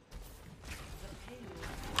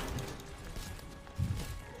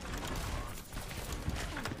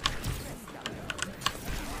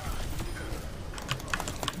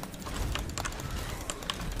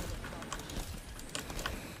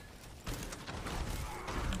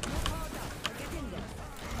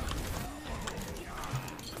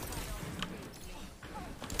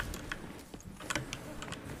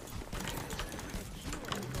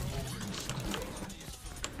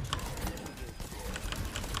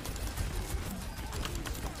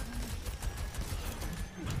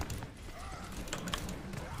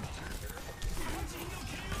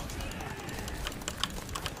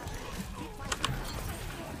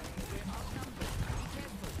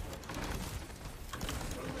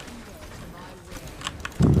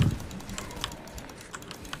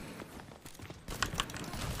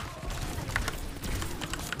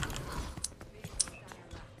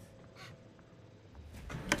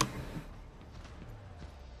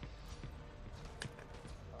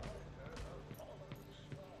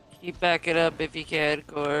 Keep backing up if you can,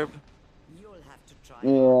 Corb. You'll have to try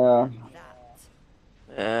Yeah.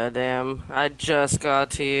 that. Damn. I just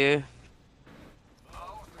got to you.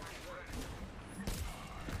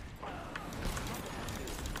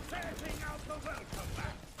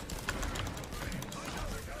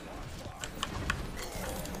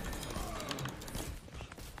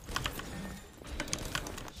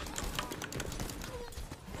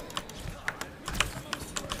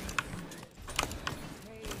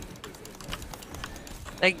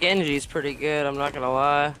 That Genji's pretty good, I'm not gonna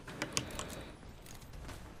lie.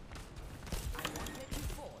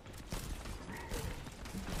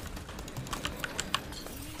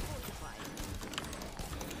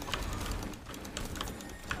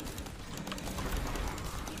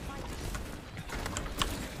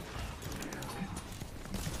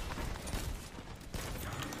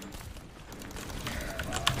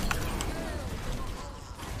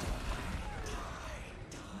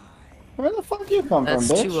 Where the fuck you come That's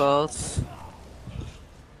from, bitch? two ults.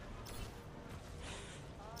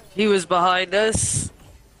 He was behind us.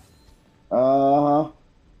 Uh-huh.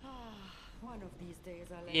 One of these days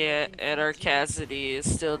I'll end Yeah, up in and our Fiji. Cassidy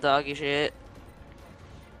is still doggy shit.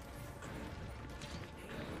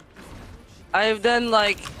 I've done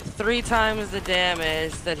like 3 times the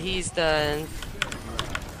damage that he's done.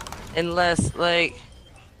 Unless, like...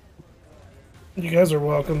 You guys are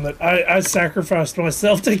welcome. That I sacrificed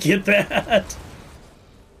myself to get that.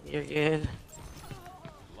 You're good.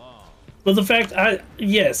 But the fact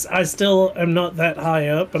yes, I still am not that high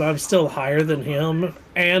up, but I'm still higher than him,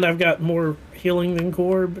 and I've got more healing than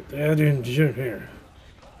Corb. I didn't do here.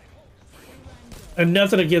 And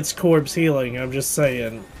nothing against Corb's healing. I'm just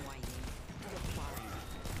saying.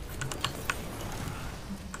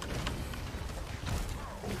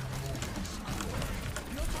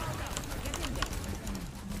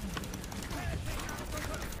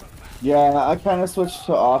 Yeah, I kind of switched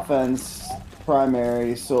to offense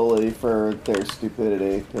primary solely for their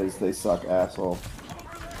stupidity, because they suck asshole.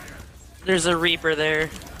 There's a Reaper there.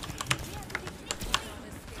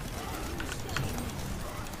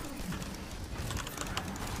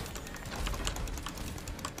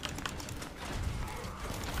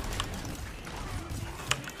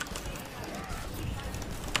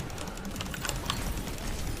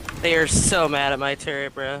 They are so mad at my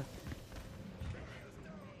turret, bro.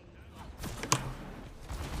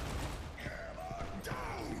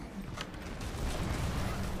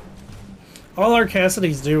 All our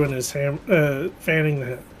Cassidy's doing is fanning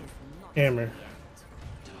the hammer.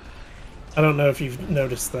 I don't know if you've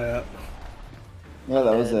noticed that. Yeah,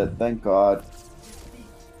 that was it. Thank God.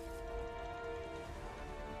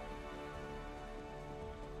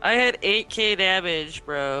 I had 8k damage,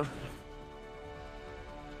 bro.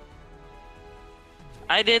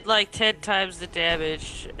 I did like 10 times the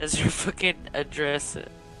damage as your fucking address.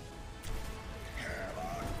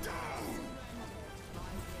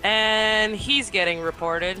 And he's getting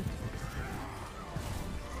reported.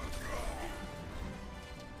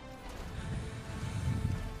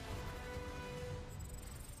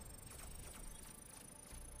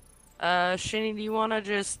 Shinny, do you wanna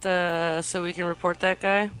just, so we can report that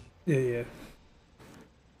guy? Yeah,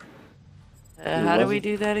 yeah. How do was we it?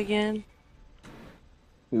 do that again?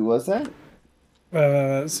 Who was that?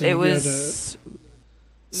 So It you go to was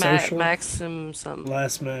social Maxim something.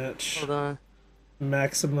 last match. Hold on.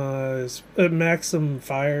 maximize maxim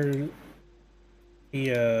fire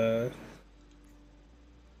the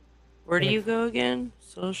Where do you go again?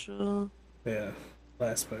 Social. yeah,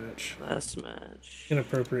 last match. Last match.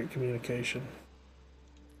 Inappropriate communication.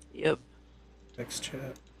 Yep. Text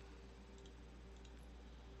chat.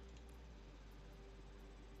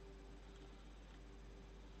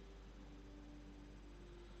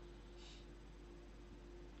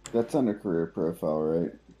 That's under career profile,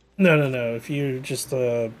 right? No. If you just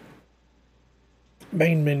main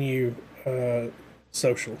menu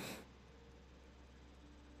social.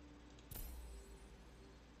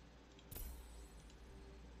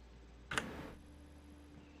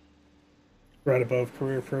 Right above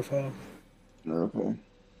career profile. Okay. And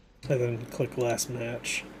then click last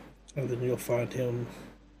match. And then you'll find him.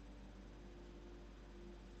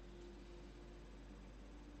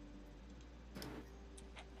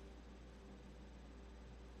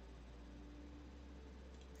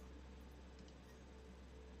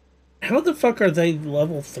 How the fuck are they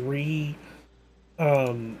level 3?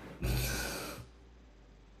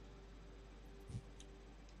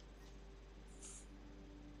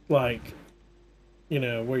 Like, you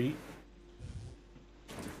know, where you.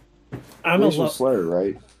 I'm Racial slur,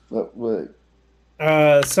 right? What?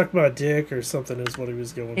 Suck my dick or something is what he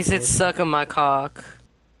was going He for. said, "Sucka my cock."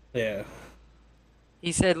 Yeah.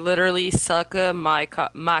 He said, literally, "Sucka my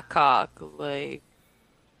cock." Like,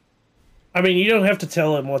 I mean, you don't have to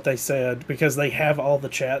tell him what they said because they have all the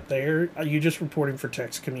chat there. You just reporting for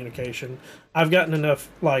text communication. I've gotten enough,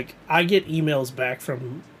 like, I get emails back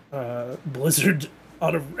from Blizzard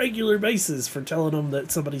on a regular basis for telling them that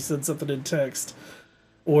somebody said something in text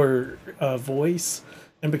or voice.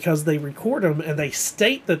 And because they record them and they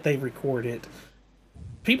state that they record it,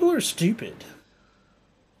 people are stupid.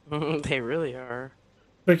 they really are.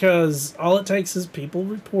 Because all it takes is people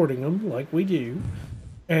reporting them like we do.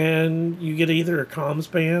 And you get either a comms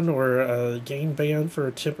ban or a game ban for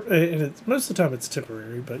a temporary. And most of the time it's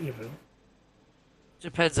temporary, but you know.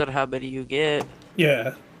 Depends on how many you get.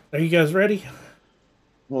 Yeah. Are you guys ready?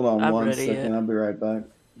 Hold on I'm one ready, second. yeah. I'll be right back.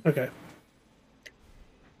 Okay.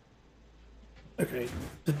 Okay.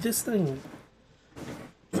 Did this thing.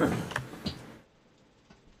 It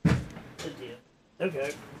did.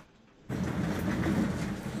 Okay.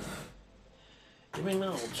 Give me my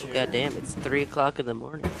old chair. God damn, it's 3 o'clock in the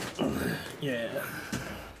morning. Yeah.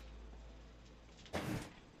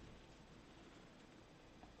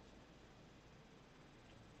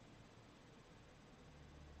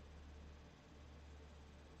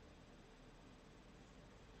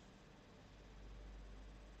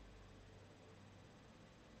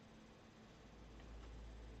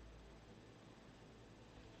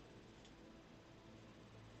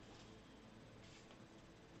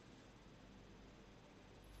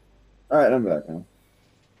 All right, I'm back now.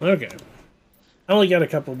 Okay. I only got a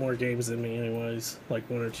couple more games in me, anyways. Like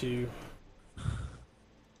 1 or 2.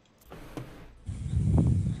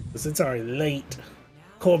 Because it's already late.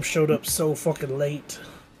 Corb showed up so fucking late.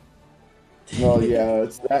 Well, yeah,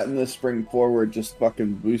 it's that and the spring forward just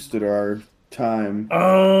fucking boosted our time.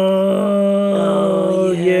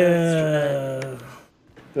 Oh, yeah, yeah.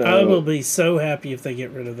 So, I will be so happy if they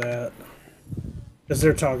get rid of that. Because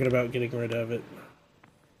they're talking about getting rid of it.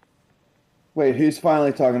 wait, who's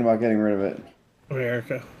finally talking about getting rid of it?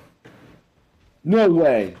 America. No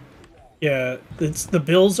way. Yeah, it's the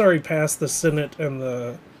bill's already passed the Senate and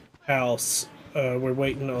the House. We're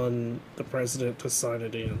waiting on the president to sign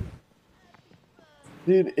it in.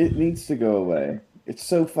 Dude, it needs to go away. It's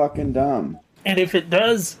so fucking dumb. And if it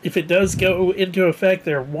does go into effect,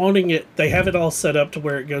 they're wanting it. They have it all set up to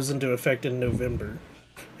where it goes into effect in November,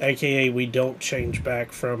 aka we don't change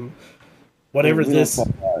back from whatever We don't this. fall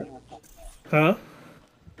back. Huh?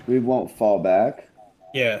 We won't fall back.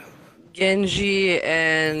 Yeah. Genji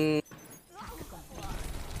and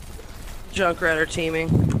Junkrat are teaming.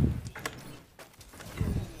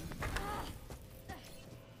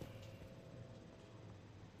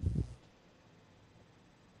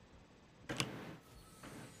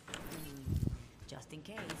 Just in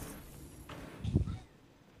case.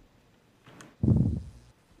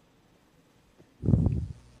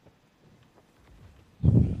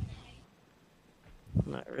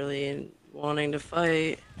 Not really wanting to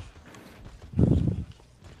fight.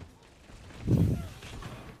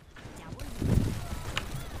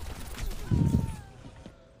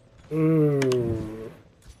 Ooh.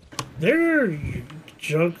 Their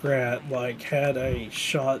Junkrat like had a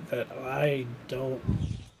shot that I don't.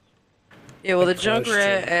 Yeah, well, the Question.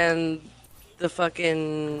 Junkrat and the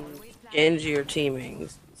fucking Genji are teaming,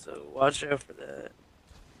 so watch out for that.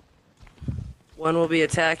 One will be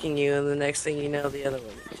attacking you, and the next thing you know, the other one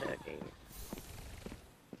will be attacking you.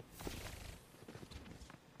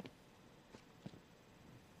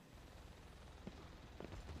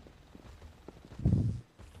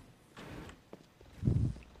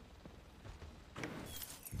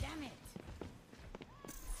 Damn it!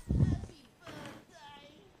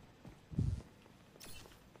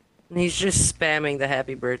 And he's just spamming the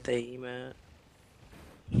happy birthday emote.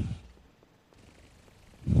 No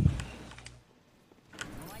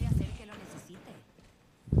vaya a ser que lo necesite.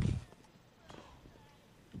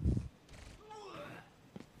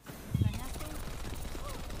 ¿Ganaste?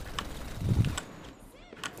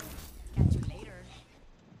 Catch you later.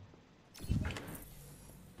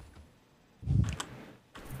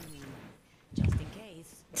 Just in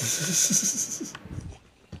case.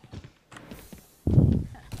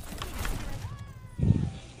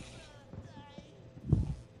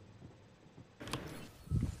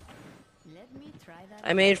 Let me try that.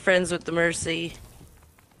 I made friends with the Mercy.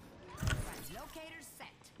 Locator set.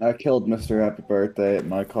 I killed Mr. Happy Birthday at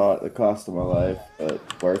the cost of my life,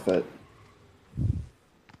 but worth it.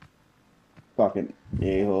 Fucking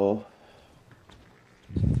a-hole.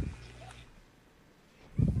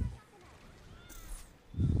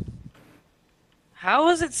 How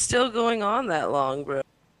is it still going on that long, bro?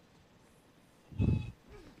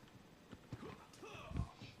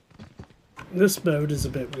 This mode is a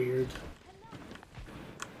bit weird.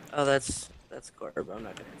 Oh, that's Gorb. I'm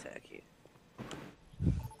not gonna attack you.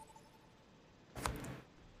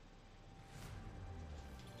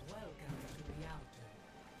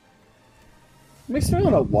 Makes me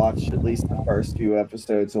want to watch at least the first few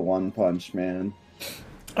episodes of One Punch Man.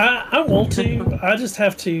 I want to. I just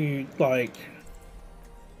have to, like...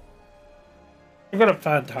 I gotta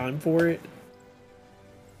find time for it.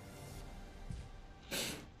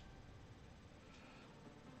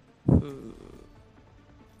 Come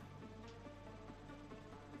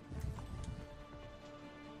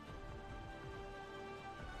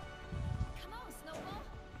on, Snowball.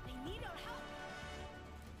 They need our help.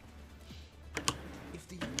 If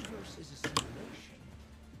the universe is a simulation,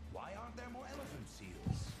 why aren't there more elephant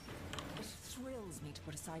seals? It thrills me to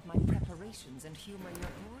put aside my preparations and humor your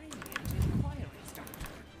brilliant inquiries, Doctor.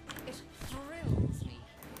 It thrills me.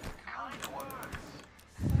 Kind words.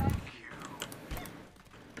 Thank you.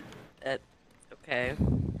 Okay.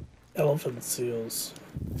 Elephant seals.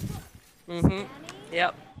 Mm-hmm.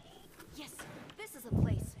 Yep. Yes, this is a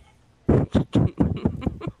place.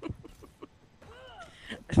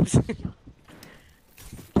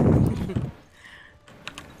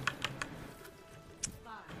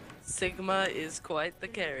 Sigma is quite the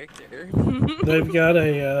character. They've got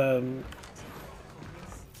a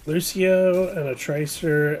Lucio and a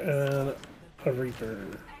Tracer and a Reaper.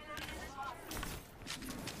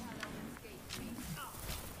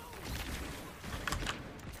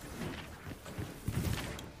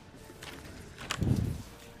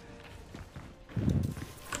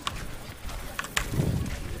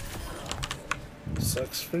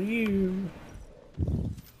 Sucks for you.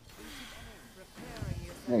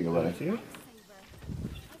 There you go, buddy. Thank you.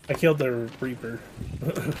 I killed the Reaper.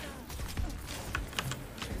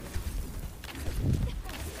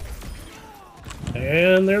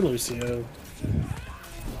 And they're Lucio.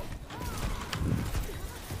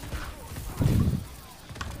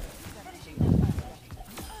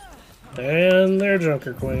 And they're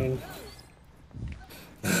Junker Queen.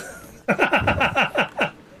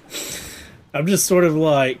 I'm just sort of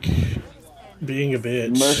like being a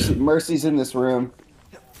bitch. Mercy's in this room.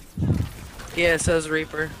 Yeah, so's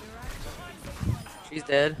Reaper. She's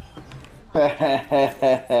dead.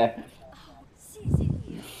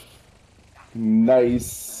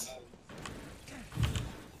 Nice.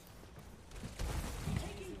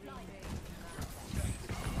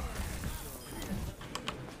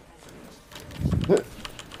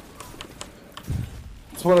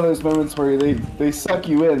 It's one of those moments where they suck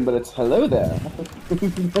you in, but it's hello there. More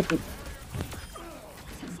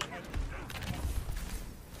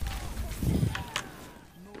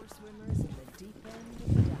swimmers in the deep end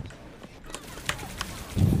of the depth.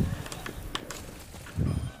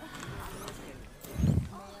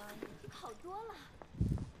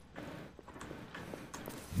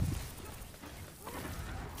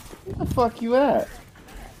 Where the fuck you at?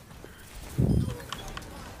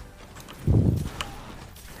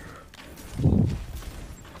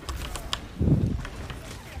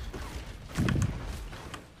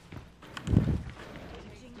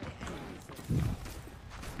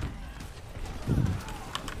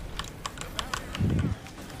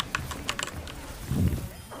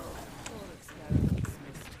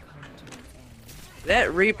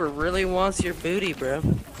 That Reaper really wants your booty, bro.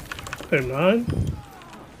 They're mine?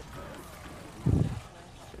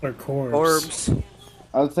 Or corpse? Orbs.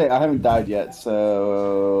 I would say I haven't died yet,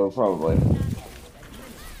 so probably.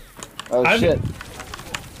 Oh shit.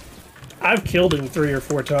 I've killed him 3 or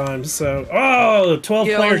 4 times, so... Oh,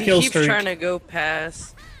 12-player he kill keeps streak. trying to go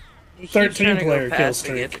past. He keeps 13 trying to player go kill past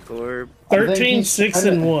to streak. get the orb. 13, 6,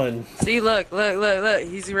 and 1. See, look.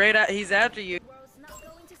 He's right out. He's after you. World's not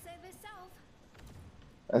going to save itself.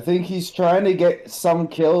 I think he's trying to get some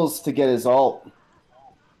kills to get his ult.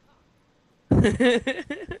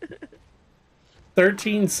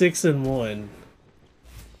 13, 6, and 1.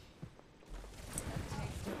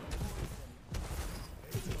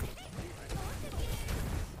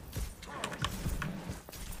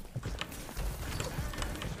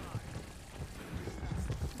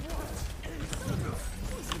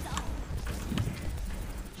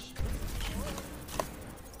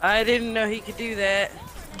 I didn't know he could do that.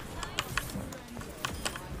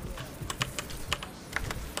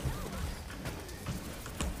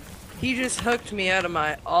 He just hooked me out of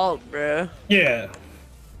my ult, bro. Yeah.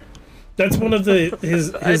 That's one of his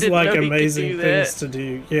didn't like know he could amazing do things that. to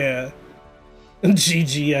do. Yeah.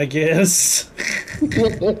 GG, I guess.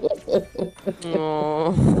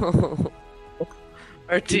 Oh.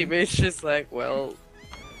 Our teammate's just like, well.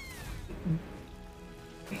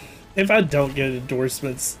 If I don't get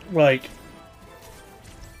endorsements, like...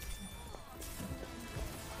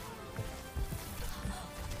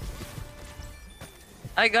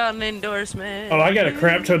 I got an endorsement. Oh, I got a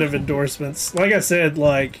crap ton of endorsements. Like I said,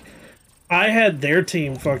 like, I had their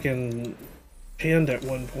team fucking pinned at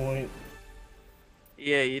one point.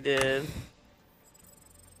 Yeah, you did.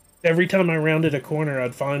 Every time I rounded a corner,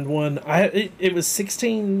 I'd find one. It was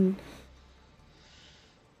 16...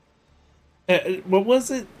 what was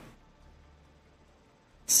it?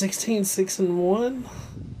 16, 6, and 1?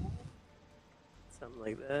 Something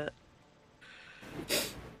like that.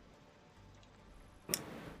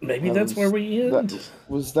 Maybe that's where we end.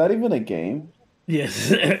 Was that even a game?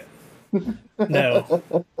 Yes. No.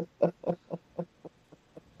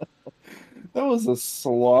 That was a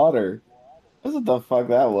slaughter. That's what the fuck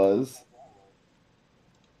that was.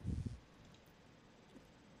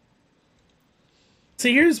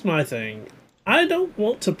 See, here's my thing. I don't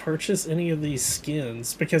want to purchase any of these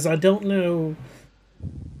skins because I don't know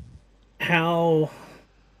how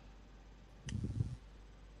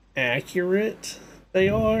accurate they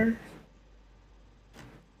are.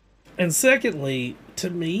 And secondly,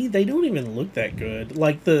 to me, they don't even look that good.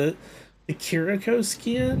 Like the Kiriko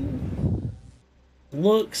skin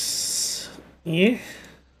looks Yeah.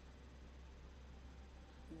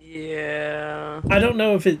 I don't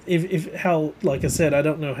know if how, like I said, I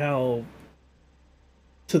don't know how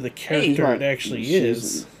to the character it actually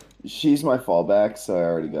is. She's my fallback, so I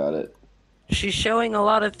already got it. She's showing a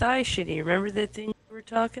lot of thigh shitty. Remember that thing we were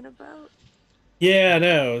talking about? Yeah, I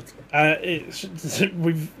know.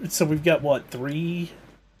 We've got what, 3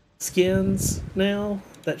 skins now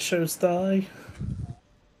that shows thigh.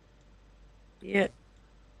 Yeah.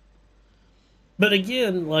 But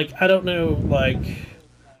again, like I don't know, like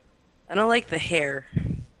I don't like the hair.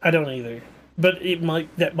 I don't either. But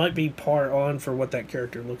that might be par on for what that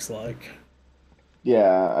character looks like.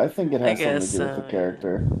 Yeah, I think it has something guess to do with the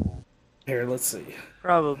character. Here, let's see.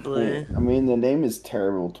 Probably. I mean, the name is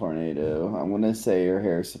Terrible Tornado. I'm gonna say her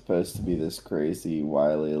hair is supposed to be this crazy,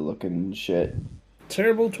 wily looking shit.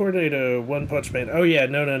 Terrible Tornado, One Punch Man. Oh yeah,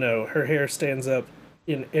 no. Her hair stands up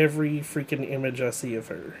in every freaking image I see of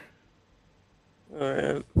her.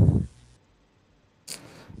 Alright.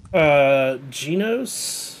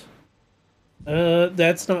 Genos.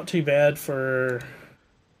 That's not too bad for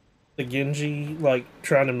the Genji, like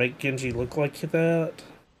trying to make Genji look like that.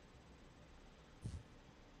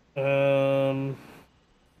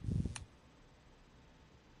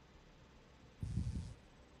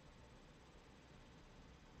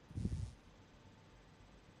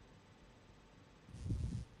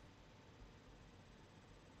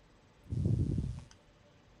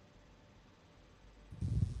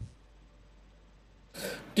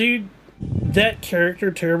 Dude, that character,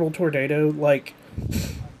 Terrible Tornado, like,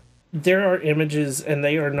 there are images, and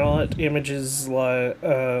they are not images like,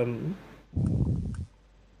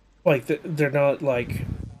 they're not, like,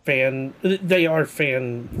 they are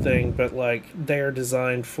fan thing, but, like, they are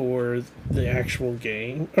designed for the actual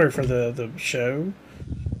game, or for the show.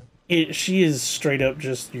 She is straight up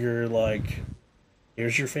just your, like,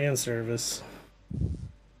 here's your fan service.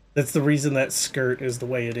 That's the reason that skirt is the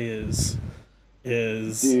way it is.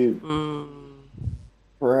 Dude,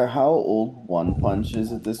 For how old One Punch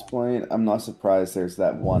is at this point, I'm not surprised there's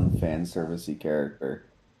that one fan servicey character.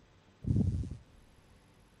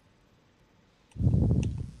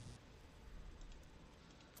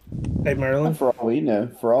 Hey, Merlin. For all we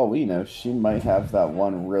know, she might have that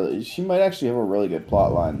one really. She might actually have a really good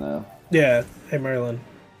plot line though. Yeah. Hey, Merlin.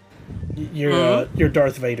 Hmm? You're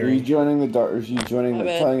Darth Are you Vader. joining the dark? Are you joining My the?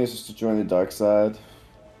 bad. Telling us just to join the dark side?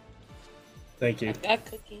 Thank I you. got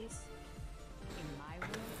cookies. In my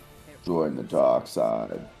world, there Join the dark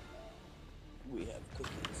side. We have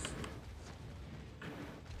cookies.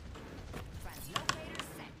 translocator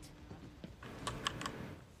set.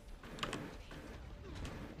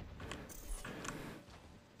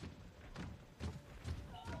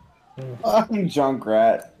 I'm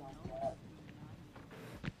Junkrat.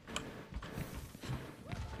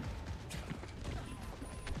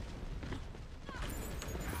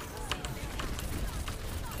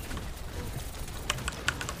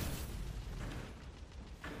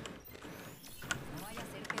 No vaya a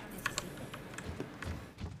ser que lo necesite.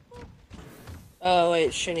 Oh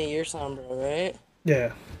wait, Shinny, you're Sombra, right?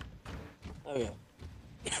 Yeah. Okay.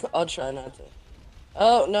 I'll try not to.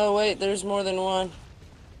 Oh no, wait, there's more than one.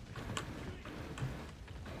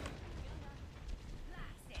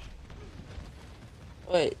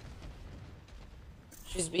 Wait.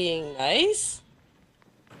 She's being nice?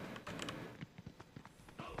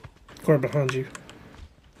 Or behind you.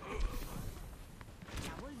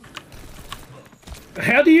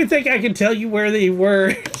 How do you think I can tell you where they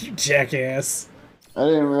were, you jackass? I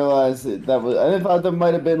didn't realize that was. I thought that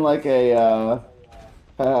might have been like a.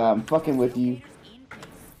 I'm fucking with you.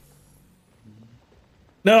 Locators in place.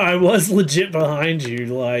 No, I was legit behind you,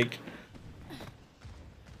 like.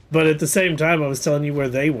 But at the same time, I was telling you where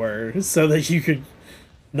they were, so that you could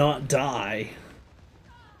not die.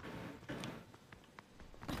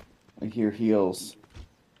 I hear heels.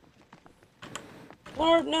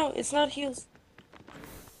 Lord, no, it's not heals.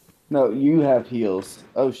 No, you have heels.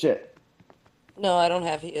 Oh shit. No, I don't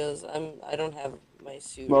have heals. I don't have my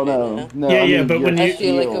suit Well, right no, now. no. Yeah, I yeah, mean, but your when I you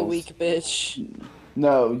feel like a heels. weak bitch.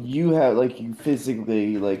 No, you have like you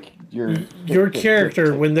physically like your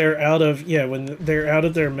character when they're out of when they're out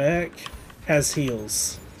of their mech has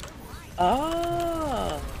heals.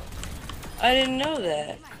 Oh, I didn't know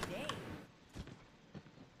that.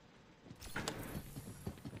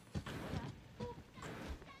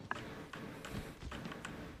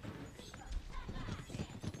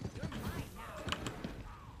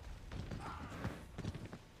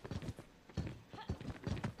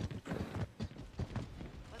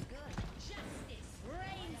 What's good? Justice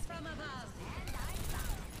reigns from above.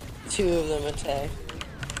 Two of them attack.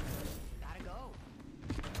 Gotta go.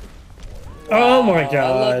 Oh my Wow, I love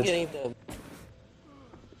god. getting the.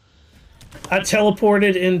 I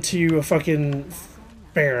teleported into a fucking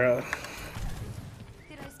Farah.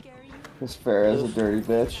 Did I scare you? This Farrah's a dirty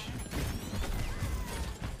bitch.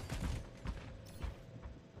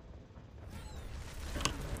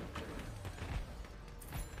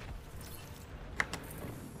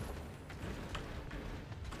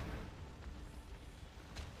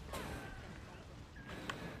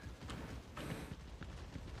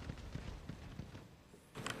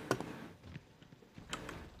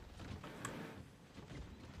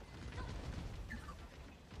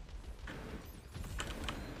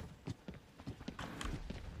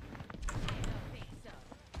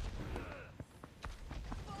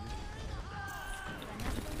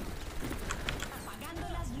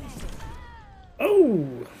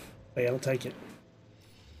 Oh! Hey, I'll take it.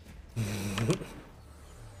 They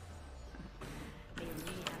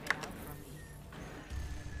really have it out for me.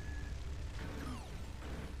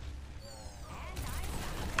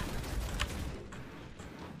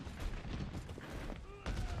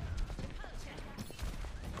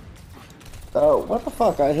 Oh, what the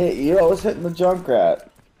fuck? I hit you. I was hitting the Junkrat.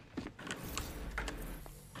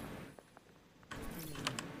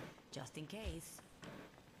 Just in case.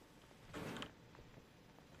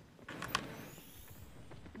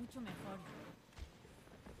 Mucho mejor.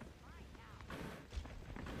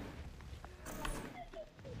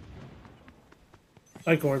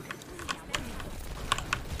 Hi, Corb.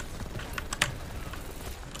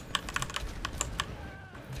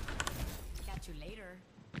 Catch you later.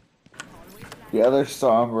 Always The other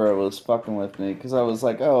Sombra was fucking with me because I was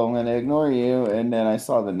like, oh, I'm gonna ignore you, and then I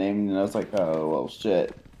saw the name and I was like, oh, well,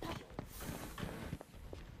 shit.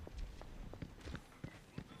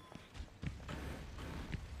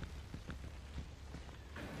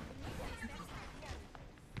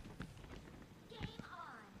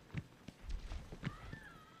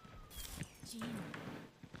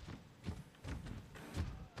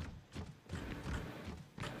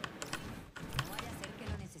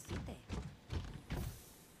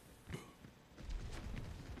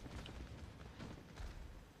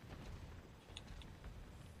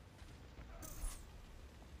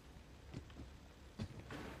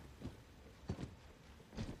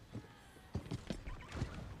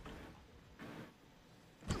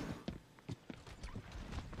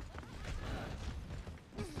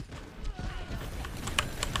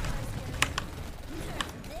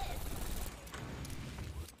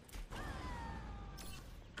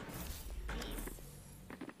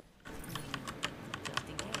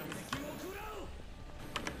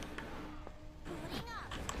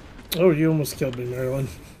 Oh, you almost killed me, Marilyn.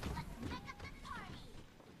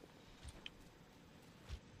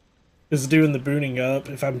 Is doing the booting up.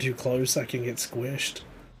 If I'm too close, I can get squished.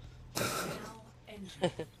 Now enter.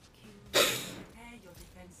 Q. Prepare your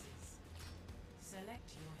defenses. Select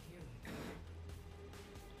your hero.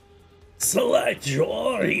 Select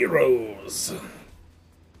your heroes.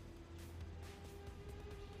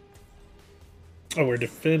 Oh, we're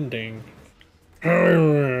defending.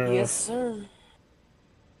 Yes, sir.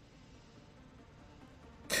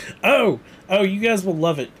 Oh, you guys will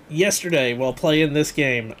love it. Yesterday, while playing this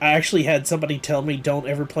game, I actually had somebody tell me don't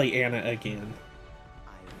ever play Anna again.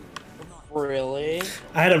 Really?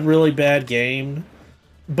 I had a really bad game,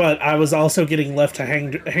 but I was also getting left to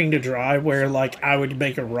hang to dry, where like I would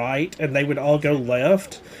make a right and they would all go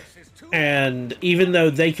left, and even though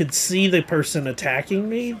they could see the person attacking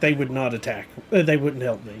me, they would not attack. They wouldn't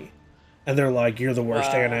help me. And they're like, "You're the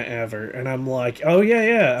worst Wow. Anna ever," and I'm like, "Oh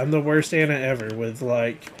yeah, I'm the worst Anna ever." With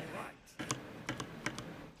like,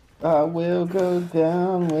 I will go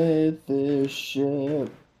down with this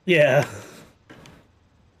ship. yeah.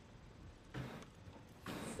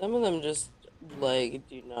 Some of them just, like,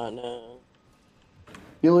 do not know.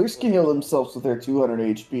 Healers can heal themselves with their 200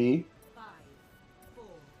 HP. 5, 4,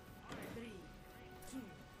 3, 2,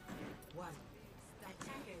 1.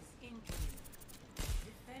 Attackers incoming.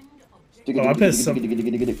 Defend objective. Oh, I pissed some.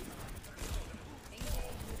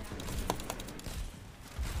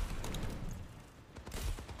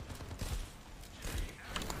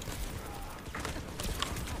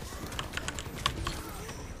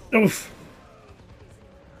 Oof.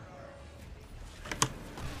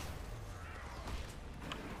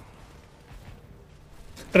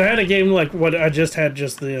 But I had a game like what I just had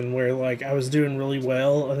just then, where like I was doing really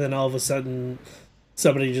well, and then all of a sudden,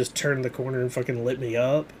 somebody just turned the corner and fucking lit me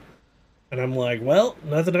up, and I'm like, well,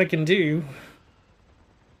 nothing I can do.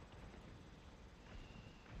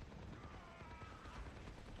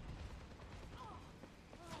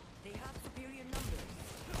 They have superior numbers.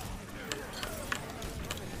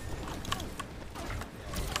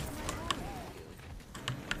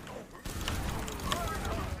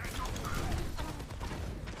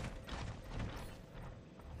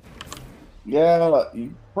 Yeah,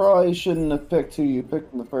 you probably shouldn't have picked who you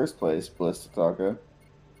picked in the first place, Ballistic Taco.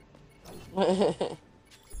 One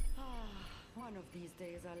of these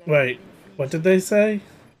days I'll end Wait, up in what did they say?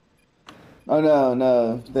 Oh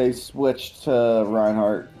no, they switched to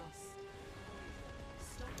Reinhardt.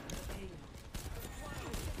 Stop the payload.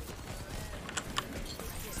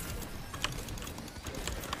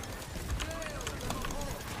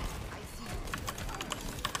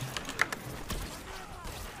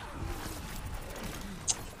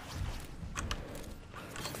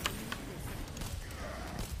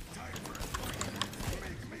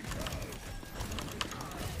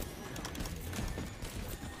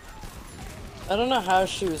 I don't know how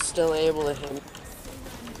she was still able to hit me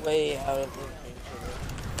way out of the range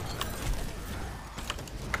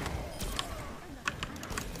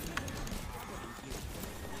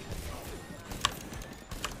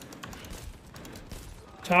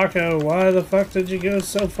Taco, why the fuck did you go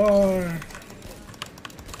so far? of it.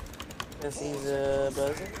 Guess he's a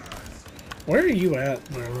buzzer. Where are you at,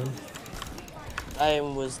 Marlon? I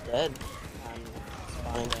was dead. I'm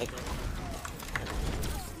fine, I guess.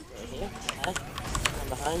 Right here. Hi. I'm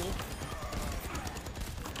behind you.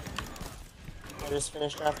 I just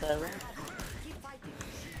finished off that round.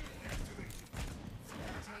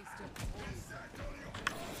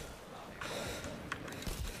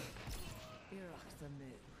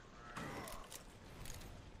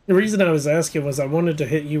 The reason I was asking was I wanted to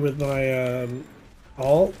hit you with my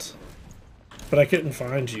alt, but I couldn't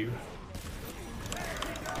find you.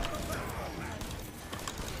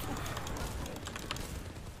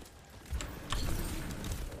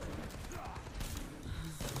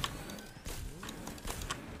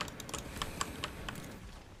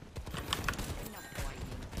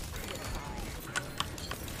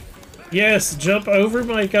 Yes, jump over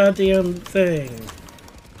my goddamn thing.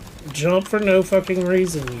 Jump for no fucking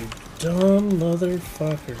reason, you dumb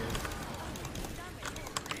motherfucker.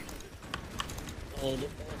 And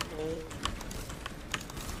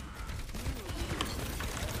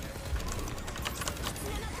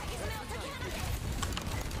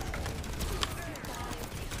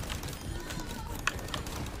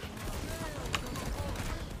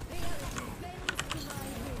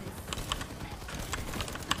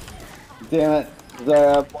Damn it,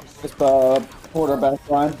 the porter back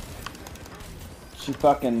line. She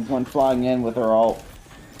fucking went flying in with her ult.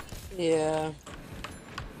 yeah.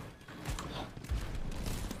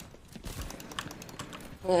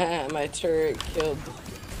 My turret killed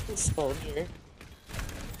Soldier.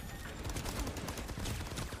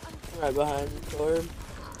 Right behind you, Torb.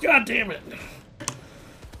 God damn it!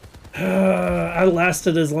 I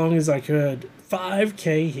lasted as long as I could.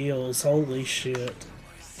 5k heals, holy shit.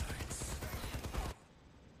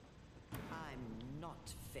 I'm not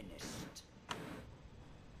finished.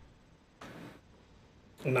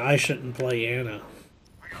 And I shouldn't play Anna.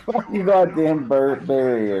 Fuck you goddamn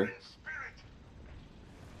barrier.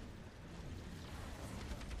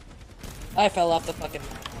 I fell off the fucking.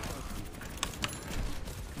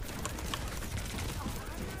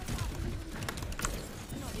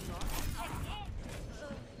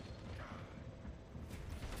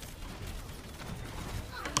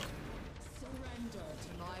 Surrender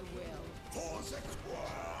to my will.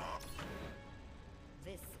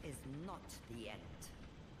 This is not the end.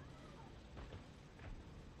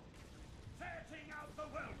 Setting out the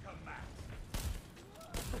welcome mat.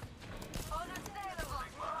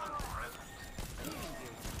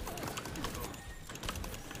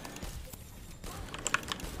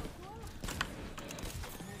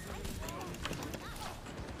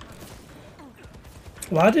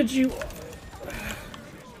 Why did you...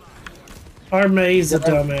 Our May's a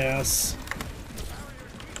dumbass.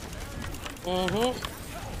 Mm-hmm.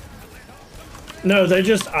 No, they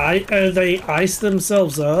just they ice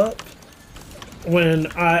themselves up when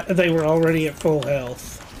they were already at full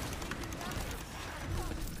health.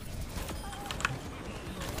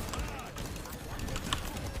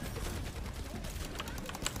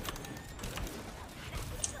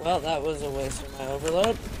 Well, that was a waste of my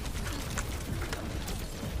overload.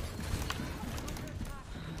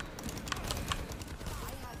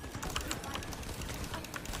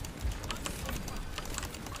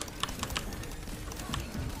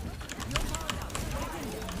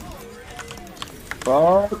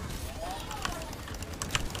 Fuck.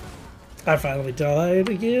 I finally died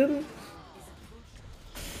again.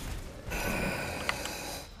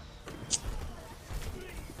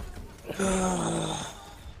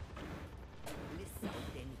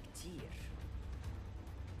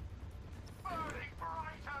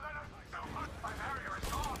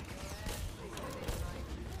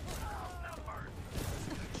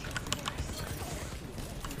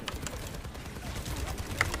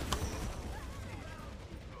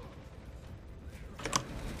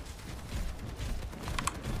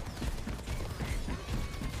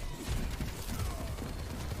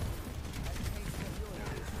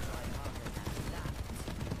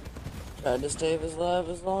 Tried to stay alive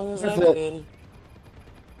as long as I That's it. could.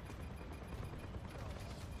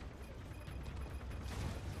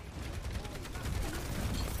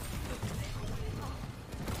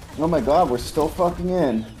 Oh my god, we're still fucking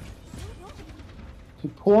in.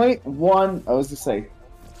 2.1. I was to say.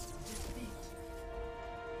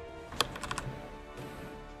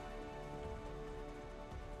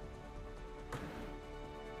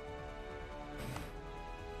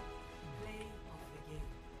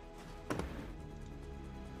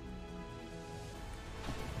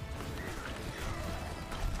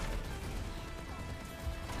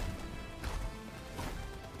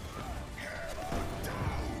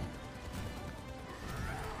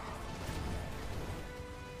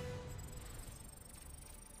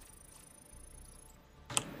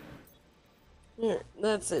 Here,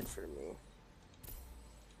 that's it for me.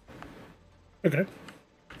 Okay.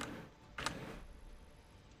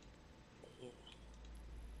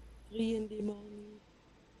 Three in the morning.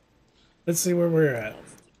 Let's see where we're at.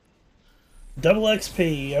 Double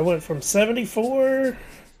XP. I went from 74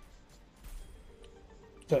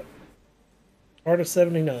 to Art of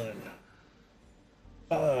 79.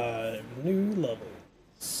 5 new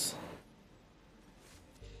levels.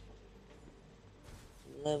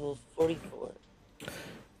 Level 44.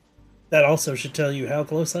 That also should tell you how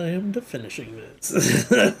close I am to finishing this.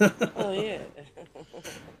 Oh yeah.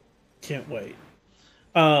 Can't wait.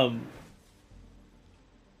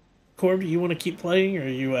 Corb, do you want to keep playing, or are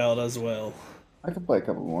you out as well? I can play a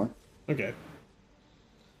couple more. Okay.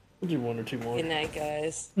 We'll do one or two more. Good night,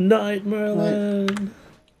 guys. Night, Merlin.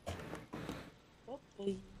 Oh,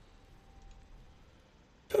 boy.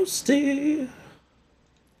 Toasty.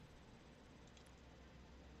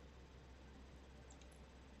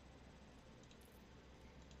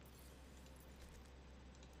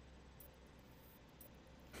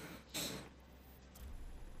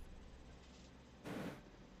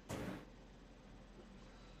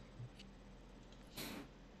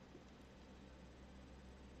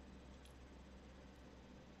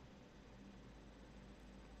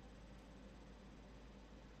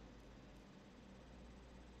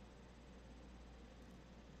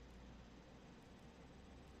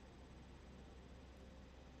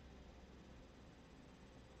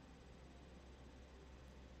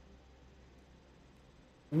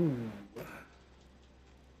 Ooh.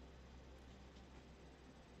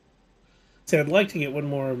 See, I'd like to get one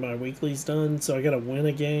more of my weeklies done, so I gotta win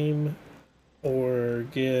a game or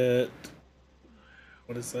get,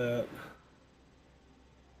 what is that?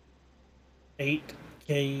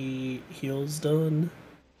 8K heals done.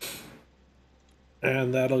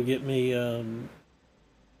 And that'll get me a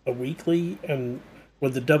weekly, and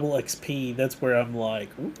with the double XP, that's where I'm like,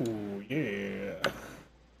 ooh, yeah.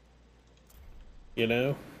 You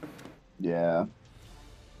know? Yeah.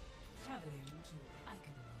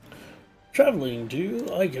 Traveling to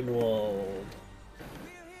Eichenwald. We're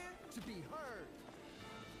here to be heard.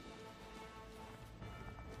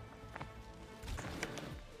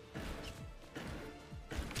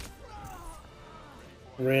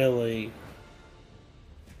 Really?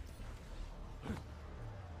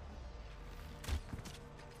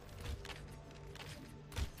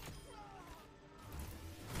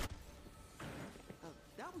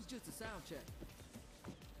 That was just a sound check.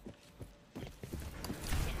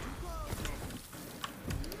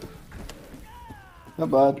 Not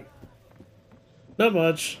bad. Not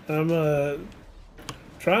much. I'm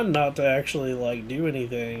trying not to actually like do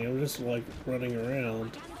anything. I'm just like running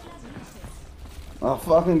around. I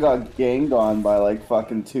fucking got ganged on by like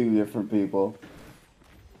fucking 2 different people.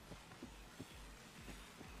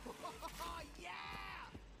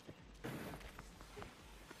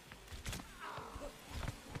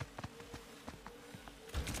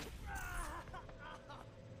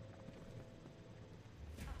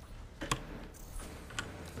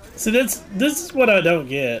 So this is what I don't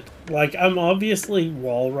get. Like, I'm obviously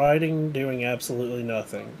wall riding, doing absolutely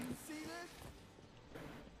nothing.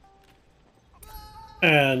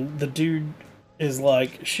 And the dude is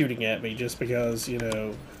like shooting at me just because, you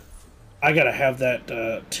know, I gotta have that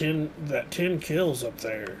 10 kills up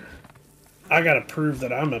there. I gotta prove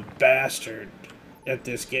that I'm a bastard at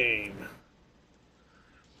this game.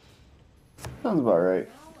 Sounds about right.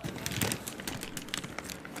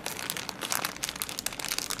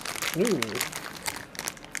 Ooh.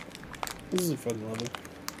 This is a fun level.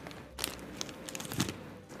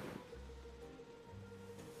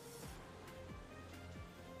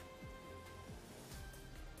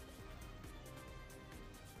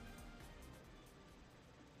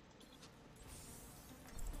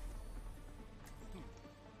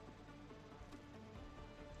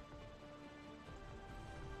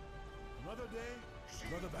 Another day,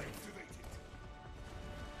 another battle.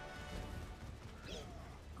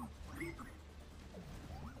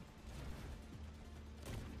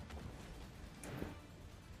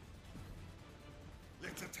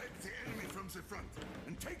 Let's attack the enemy from the front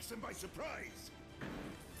and take them by surprise.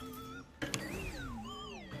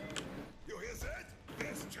 You hear that?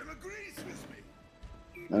 Bastion agrees with me.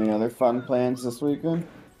 Any other fun plans this weekend?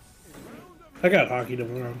 I got hockey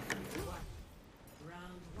tomorrow.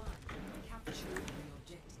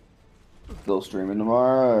 Still streaming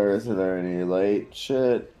tomorrow, or is there any late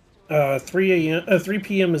shit? 3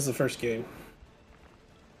 p.m. is the first game.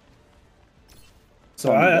 So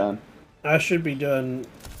Done. I should be done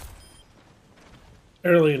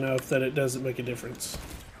early enough that it doesn't make a difference.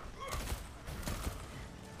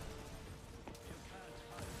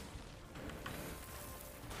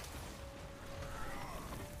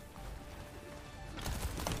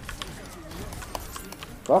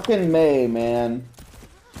 Fucking May, man.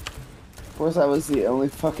 Of course, I was the only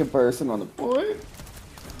fucking person on the board.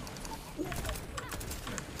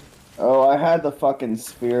 Oh, I had the fucking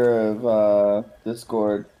sphere of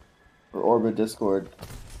Discord, or Orbit Discord.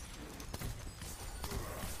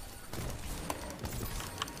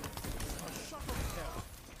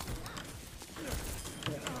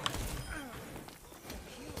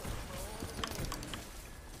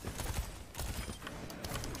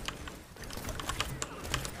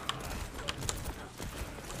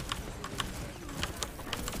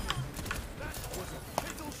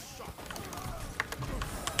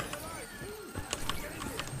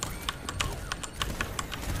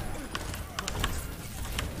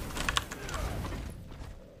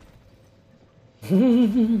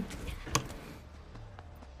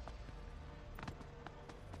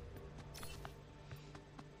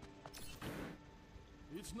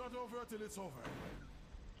 It's not over till it's over.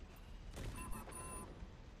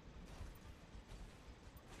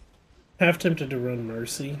 Half tempted to run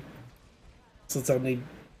Mercy, since I'll need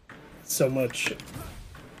so much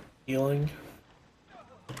healing.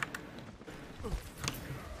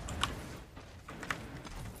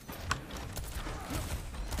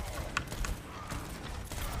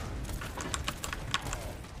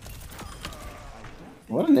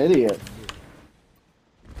 What an idiot.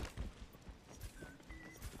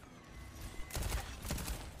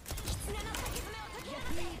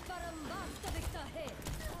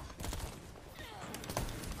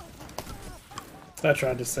 I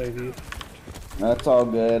tried to save you. That's all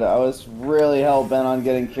good. I was really hell-bent on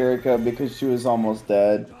getting Kiriko because she was almost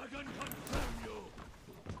dead.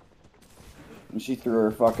 And she threw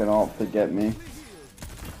her fucking ult to get me.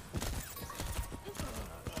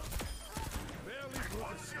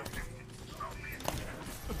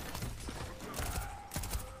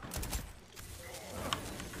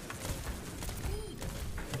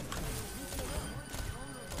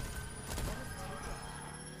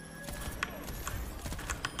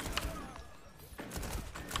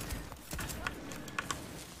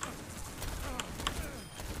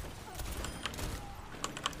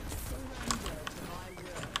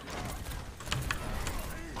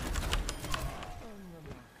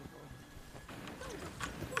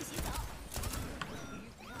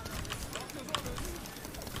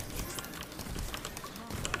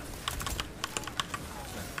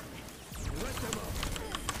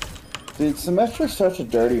 Dude, Symmetra's such a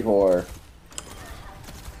dirty whore.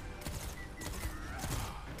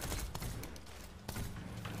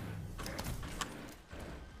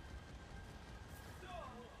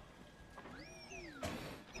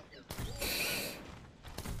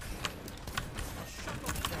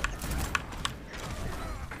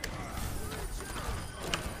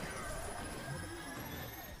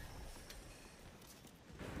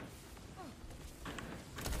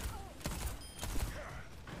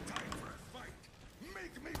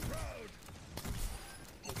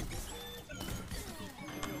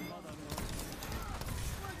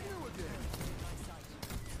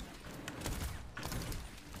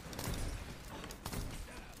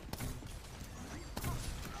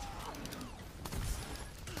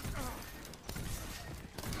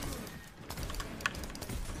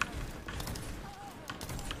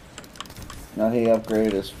 Now he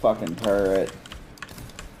upgraded his fucking turret.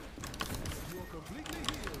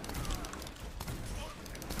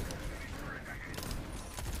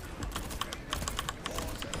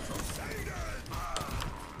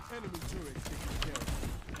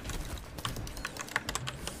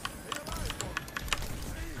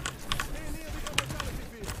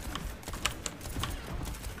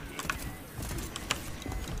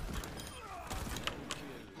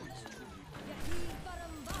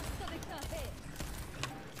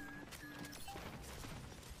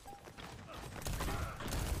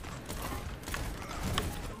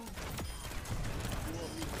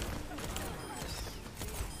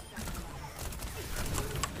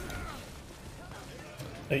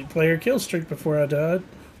 Eight-player kill streak before I died.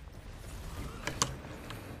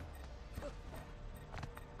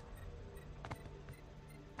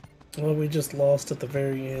 Well, we just lost at the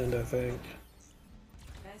very end, I think.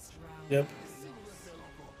 Yep.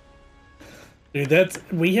 Dude,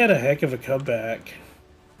 we had a heck of a comeback.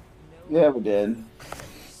 Yeah, we did.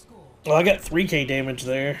 Well, I got 3k damage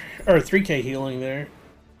there, or 3k healing there.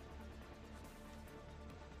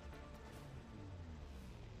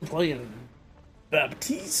 Playing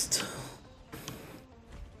Baptiste.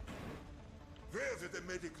 Where did a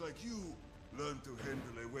medic like you learn to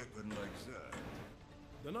handle a weapon like that?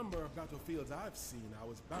 The number of battlefields I've seen, I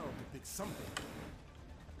was bound to pick something.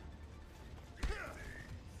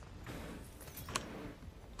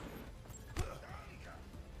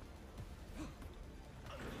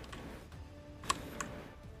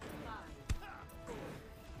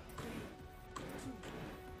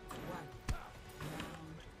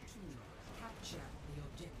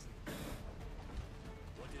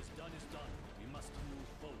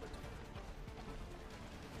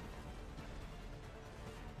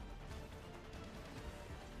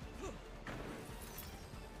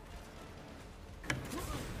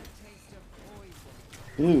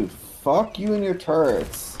 Dude, fuck you and your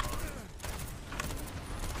turrets.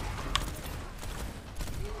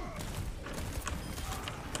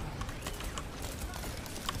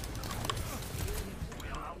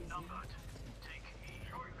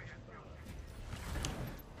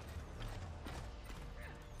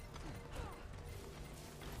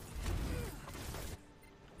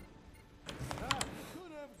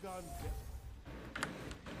 Could have gone better.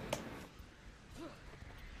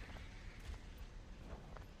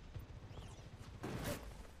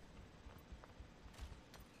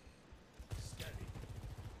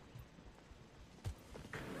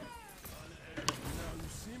 Now you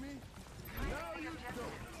see me? Now you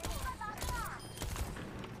don't.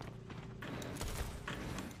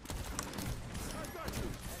 I got you.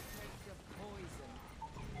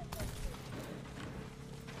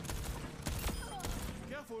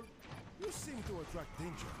 Careful. You seem to attract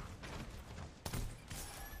danger.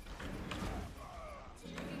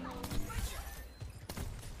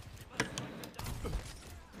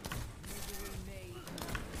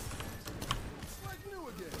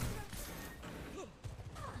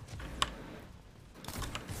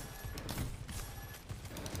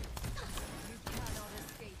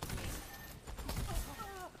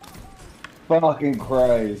 fucking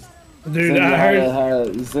Christ. Dude, I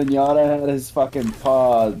heard. Zenyatta had his fucking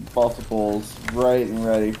paw multiples right and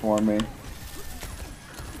ready for me.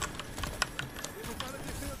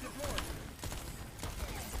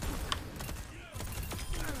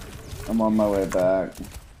 I'm on my way back.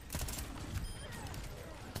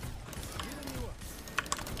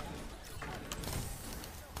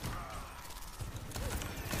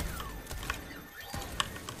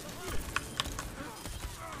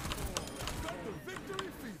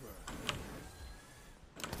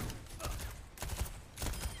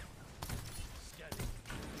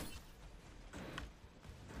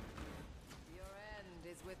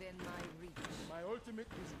 Within my reach. My ultimate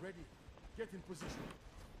is ready. Get in position.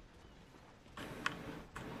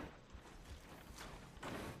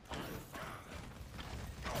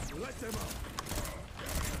 Let them out.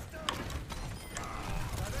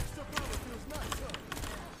 That extra power feels nice, huh?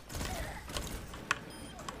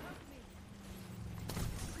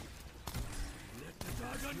 Let the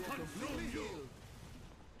dragon consume you.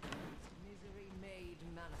 Misery made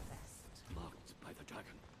manifest. Marked by the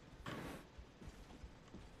dragon.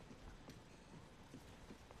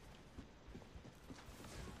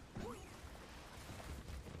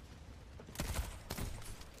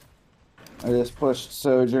 I just pushed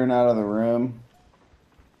Sojourn out of the room.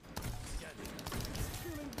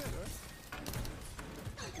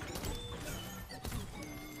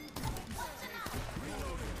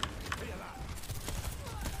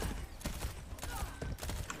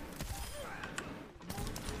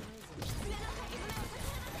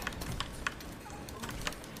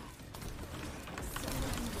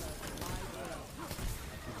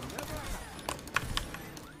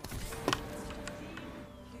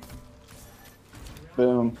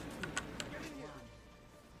 Boom.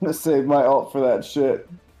 I'm gonna save my ult for that shit.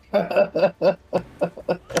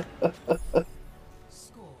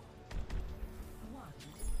 Score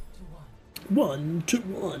 1-1.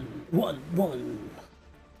 1-1. 1-1.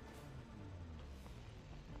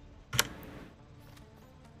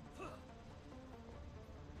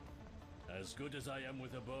 As good as I am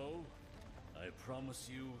with a bow, I promise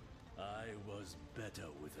you, I was better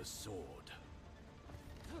with a sword.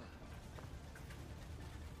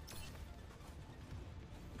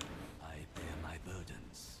 I bear my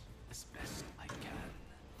burdens as best I can.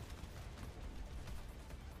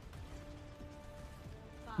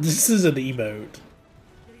 This is an emote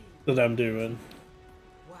that I'm doing.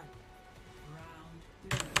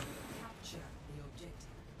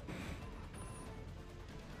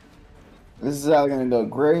 This is either gonna go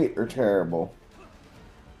great or terrible.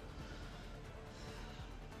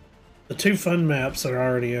 The 2 fun maps are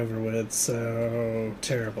already over with, so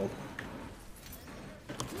terrible.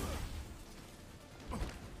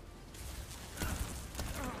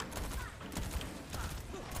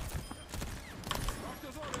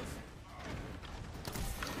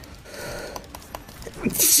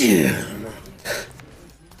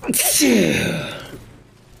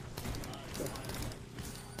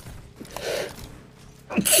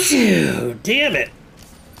 Damn it!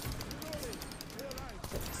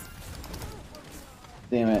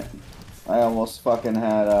 Damn it. I almost fucking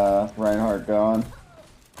had Reinhardt going.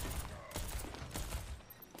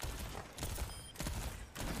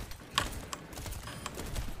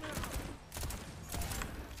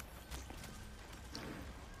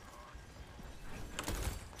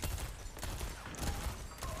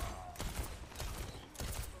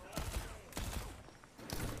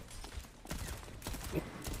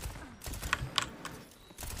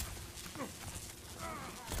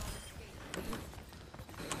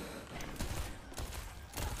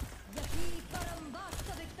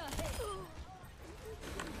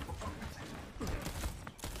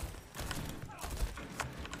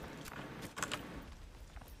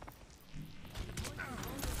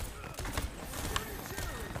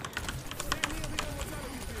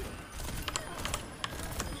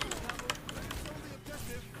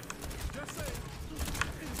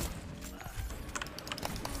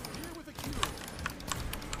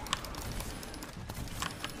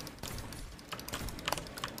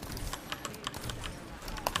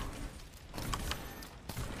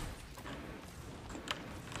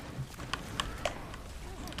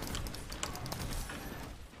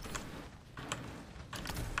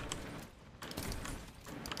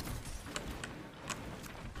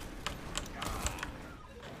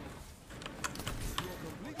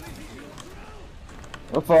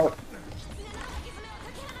 Oh fuck.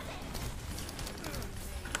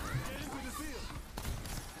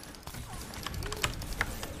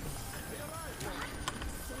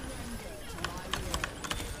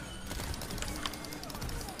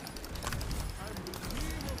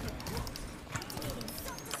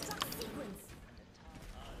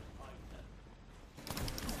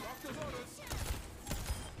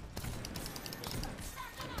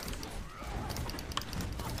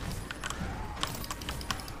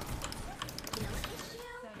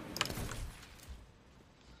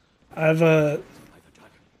 I've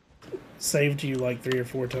saved you like 3 or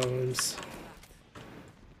 4 times.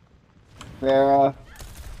 Vera.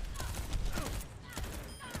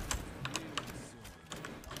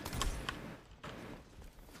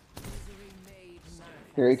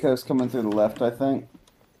 Kiriko's coming through the left, I think.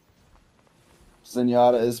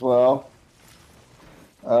 Zenyatta as well.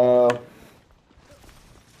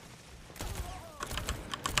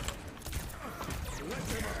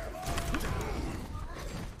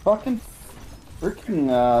 Fucking freaking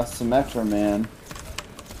Symmetra, man.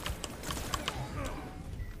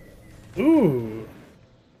 Ooh.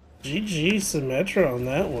 GG Symmetra on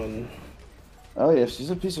that one. Oh yeah, she's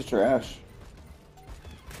a piece of trash.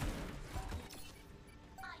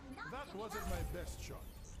 That wasn't my best shot.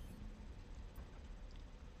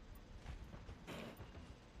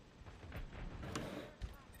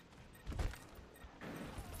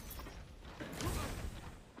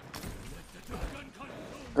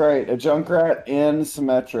 Great, a Junkrat and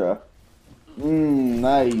Symmetra.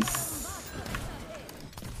 Nice.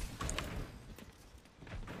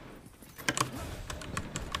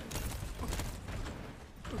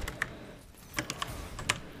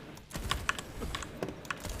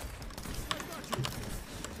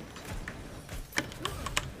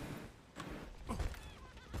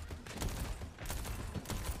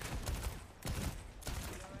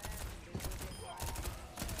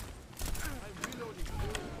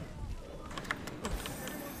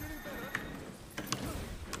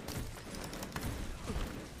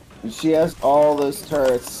 And she has all those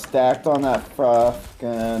turrets stacked on that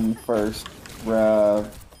fucking first ramp.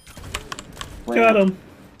 Got him.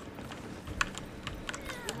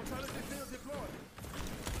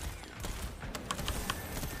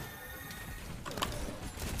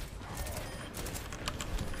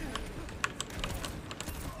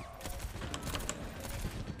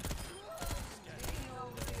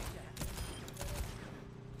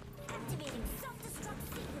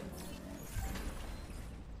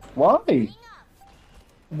 Why?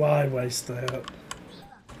 Why waste that?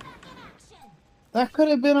 That could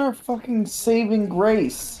have been our fucking saving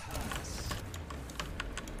grace.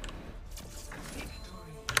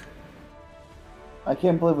 I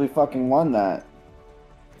can't believe we fucking won that.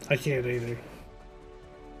 I can't either.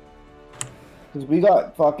 Because we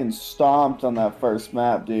got fucking stomped on that first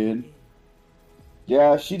map, dude.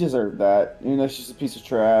 Yeah, she deserved that. Even though she's a piece of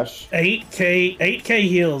trash. 8k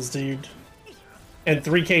heals, dude. And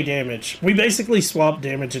 3k damage. We basically swapped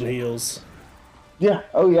damage and heals. Yeah.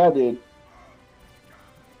 Oh yeah, dude.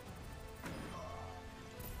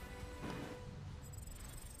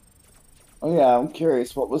 Oh yeah, I'm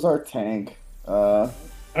curious. What was our tank? Our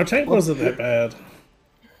tank wasn't that bad.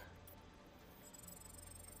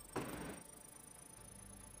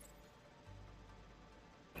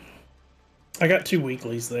 I got 2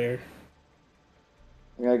 weeklies there.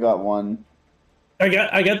 I think I got one. I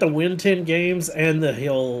got the win 10 games and the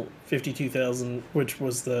heal 52,000, which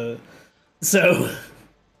was the so.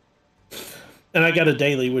 And I got a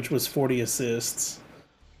daily, which was 40 assists.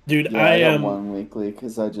 Dude, Yeah, I got one weekly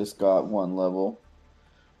because I just got one level.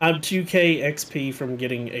 I'm 2k XP from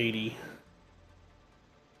getting 80.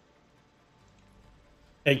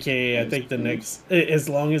 AKA, I think the next, as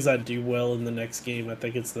long as I do well in the next game, I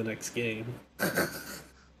think it's the next game.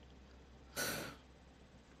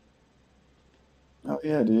 Oh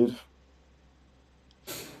yeah, dude.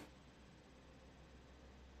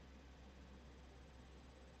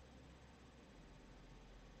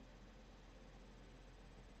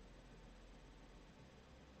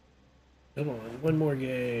 Come on, one more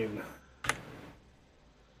game. Now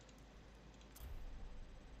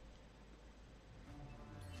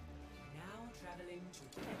traveling to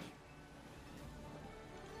pleasure.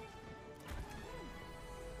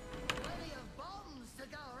 Plenty of bombs to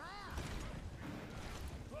go around.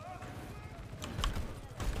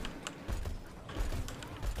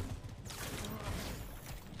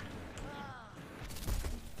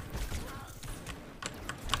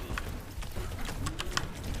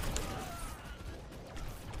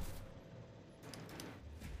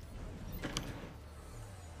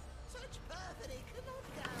 Such perfidy cannot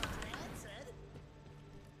go unanswered.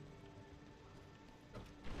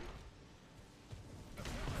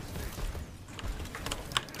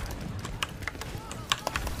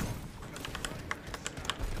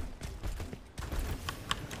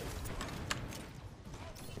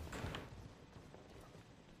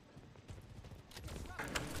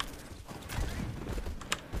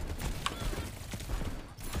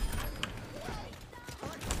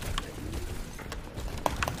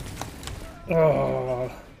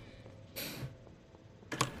 Oh.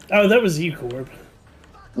 Oh, that was you, Corb.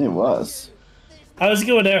 It was. I was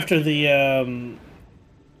going after the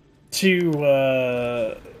two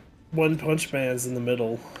One Punch Mans in the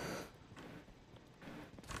middle.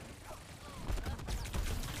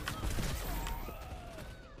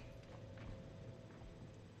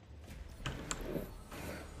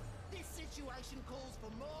 This situation calls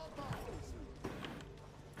for more bombs.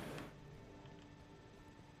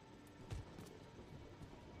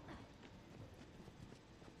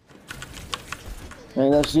 Hey,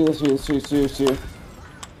 that's you, that's you.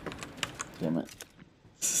 Damn it.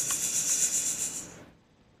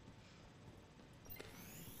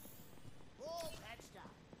 All patched up.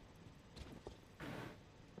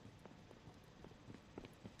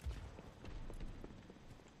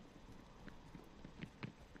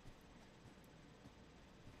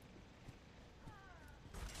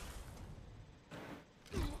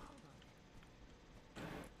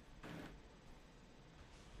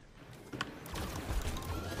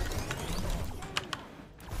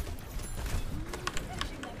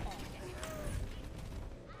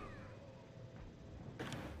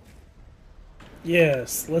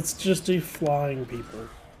 Yes, let's just do flying people.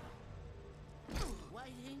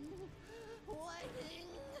 Waiting. Waiting.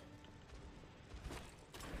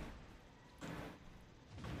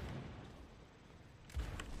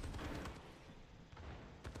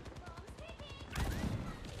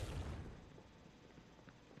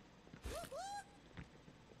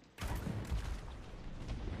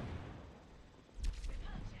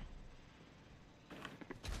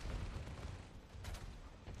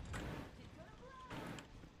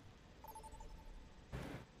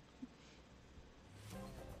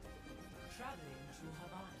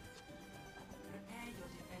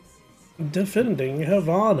 Defending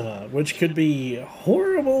Havana, which could be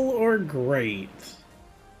horrible or great.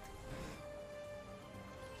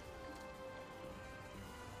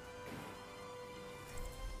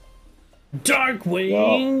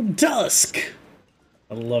 Darkwing Dusk!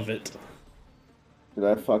 I love it. Did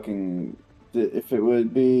I fucking... If it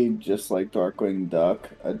would be just like Darkwing Duck,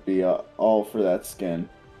 I'd be all for that skin.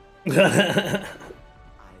 I will not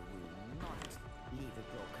leave a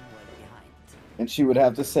broken world behind. And she would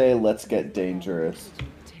have to say, let's get dangerous.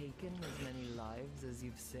 Taken as many lives as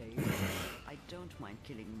you've saved. I don't mind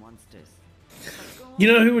killing monsters.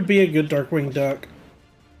 You know who would be a good Darkwing Duck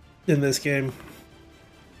in this game?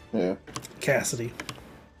 Yeah. Cassidy.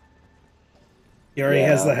 He already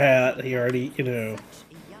has the hat. He already, you know. Such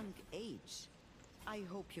a young age. I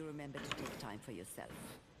hope you remember to take time for yourself.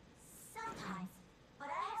 Sometimes, but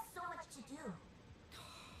I have so much to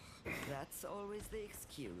do. That's always the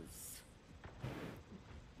excuse.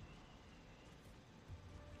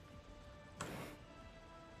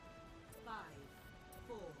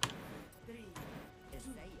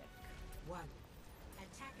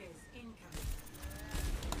 Attackers incoming.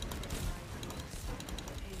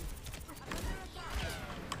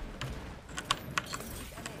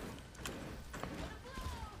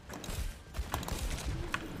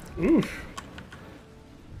 Oof.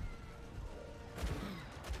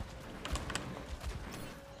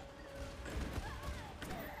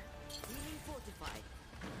 Being fortified.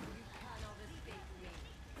 You cannot escape me.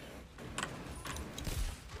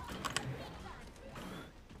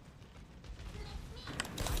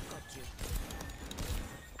 I've got you.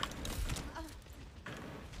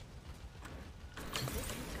 Let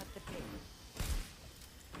me cut the pain.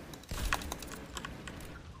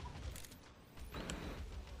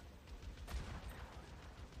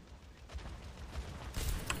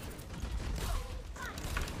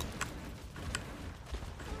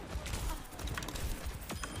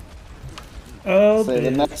 Oh, Say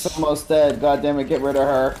the neck's almost dead. God damn it, get rid of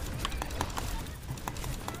her.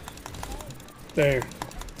 there.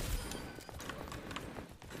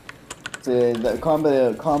 See, the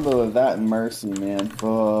combo of that and Mercy, man.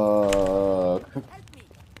 Fuck.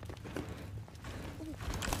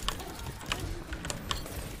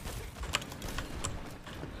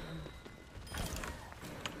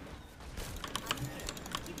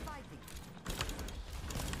 Keep fighting.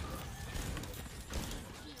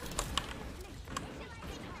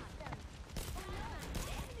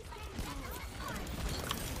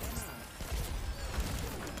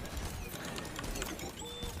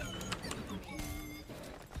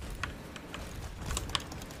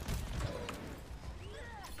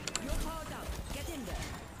 You're powered up. Get in there.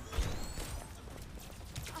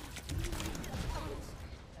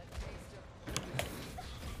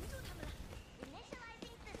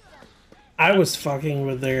 I was fucking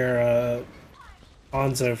with their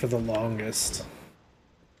Onzo for the longest.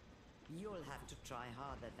 You'll have to try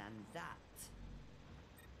harder than that.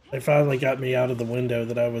 They finally got me out of the window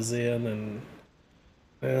that I was in, and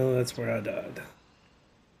well, that's where I died.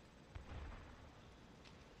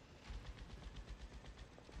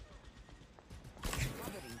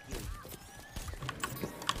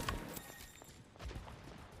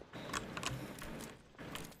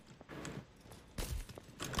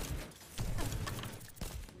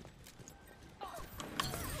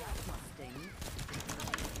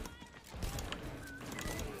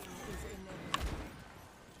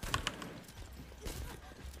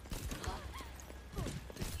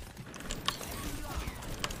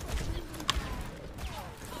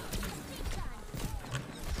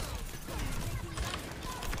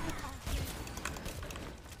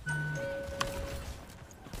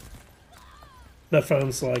 The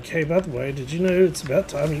phone's like, hey, by the way, did you know it's about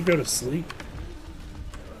time you go to sleep?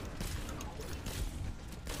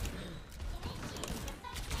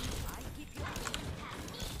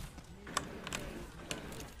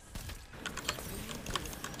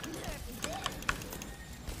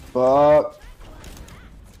 Fuck.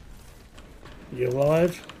 You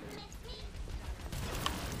alive?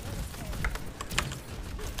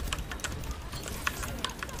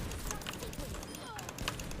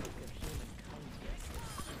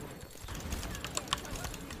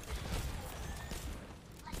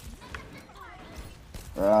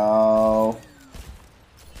 Oh.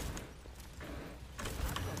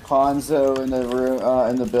 Hanzo in the room,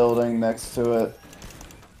 in the building next to it.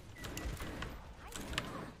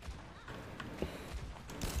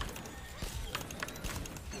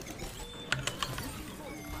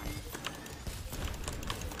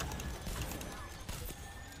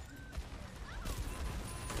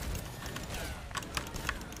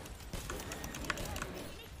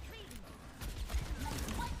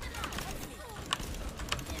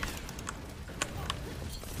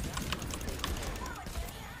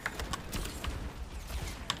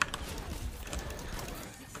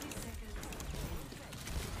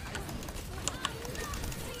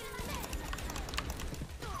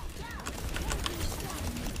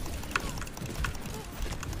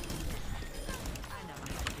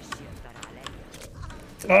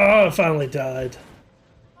 Oh, I finally died.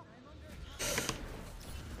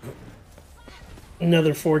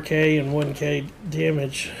 Another 4K and 1K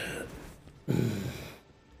damage.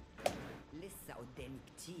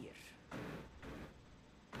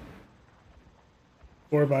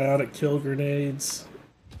 Four biotic kill grenades.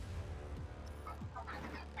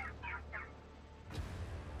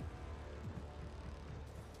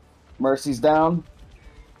 Mercy's down.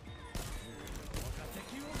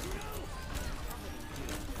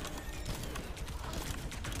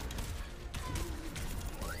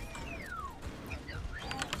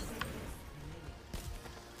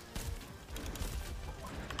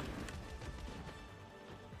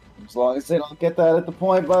 As long as they don't get that at the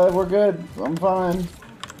point, but we're good. I'm fine.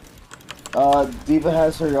 Diva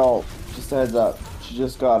has her ult. Just a heads up. She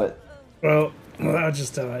just got it. Well, I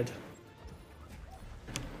just died.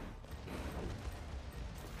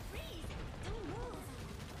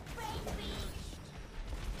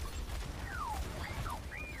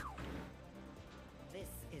 This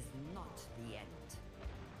is not the end.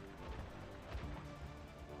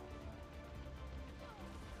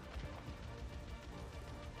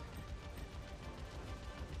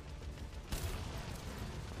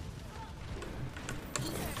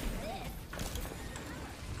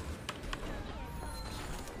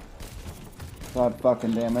 God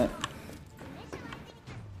fucking damn it.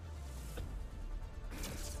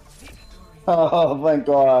 Oh my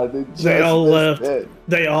god. They all left.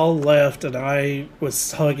 They all left, and I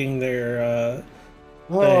was hugging their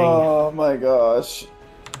thing. Oh my gosh.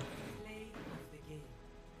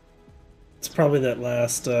 It's probably that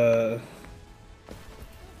last,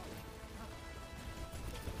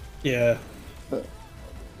 yeah.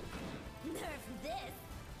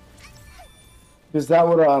 Because that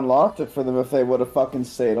would have unlocked it for them if they would have fucking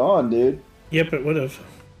stayed on, dude. Yep, it would have.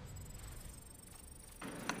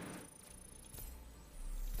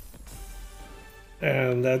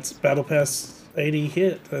 And that's Battle Pass 80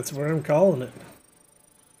 hit. That's where I'm calling it.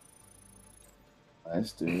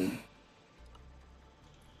 Nice, dude.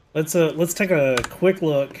 Let's take a quick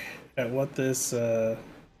look at what this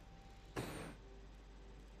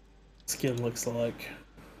skin looks like.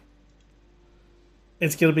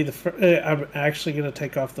 It's gonna be the I'm actually gonna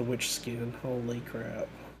take off the witch skin. Holy crap!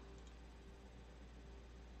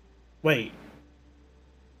 Wait,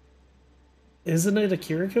 isn't it a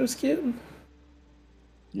Kiriko skin?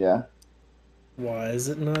 Yeah. Why is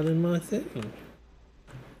it not in my thing?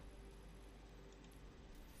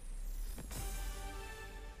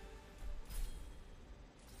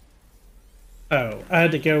 Oh, I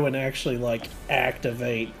had to go and actually, like,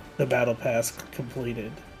 activate the Battle Pass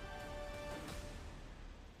completed.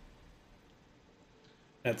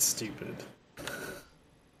 That's stupid.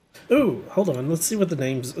 Ooh, hold on. Let's see what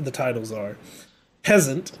the titles are.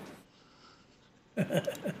 Peasant.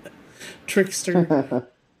 Trickster.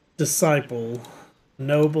 Disciple.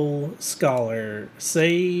 Noble. Scholar.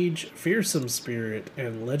 Sage. Fearsome Spirit.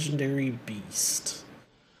 And Legendary Beast.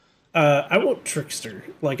 I want Trickster.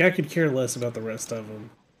 Like, I could care less about the rest of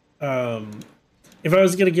them. If I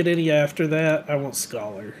was going to get any after that, I want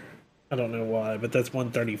Scholar. I don't know why, but that's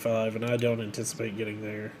 135, and I don't anticipate getting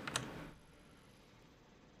there.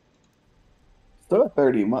 Still at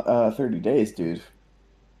 30 days, dude.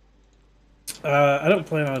 I don't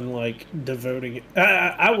plan on like devoting.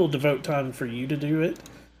 I will devote time for you to do it,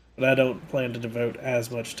 but I don't plan to devote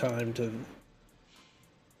as much time to.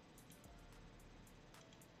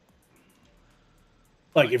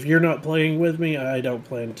 Like, if you're not playing with me, I don't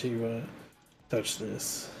plan to touch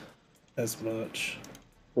this as much.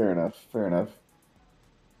 Fair enough. Fair enough.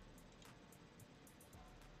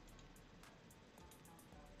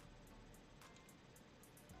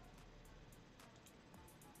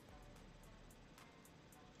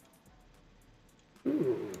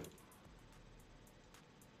 Ooh.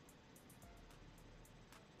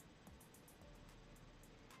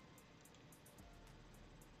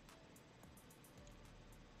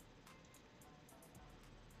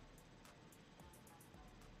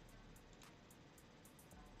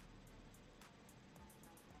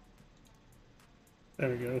 There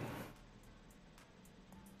we go.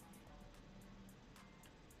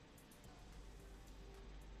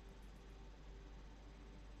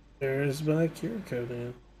 There's my Kiriko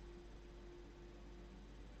then.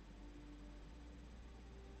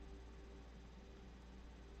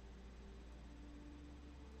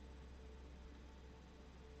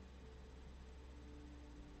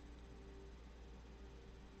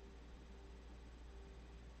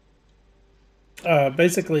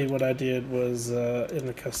 Basically what I did was in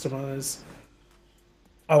the customize,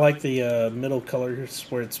 I like the middle colors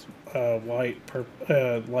where it's white,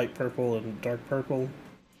 light purple, and dark purple.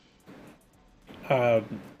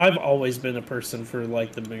 I've always been a person for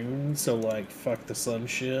like the moon, so like fuck the sun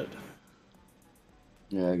shit.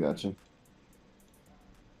 Yeah, I gotcha.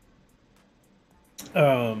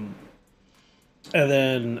 And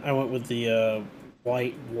then I went with the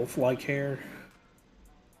white wolf-like hair.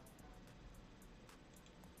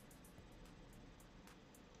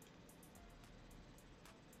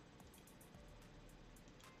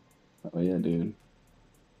 Oh yeah, dude.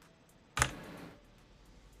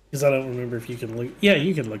 Because I don't remember if you can look. Yeah,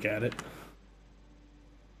 you can look at it.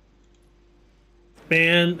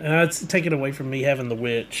 Man, it's taken away from me having the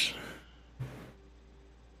witch.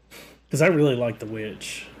 Because I really like the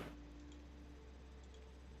witch.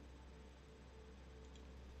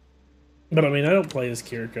 But I mean, I don't play as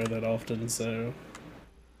Kiriko that often, so.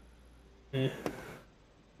 Eh.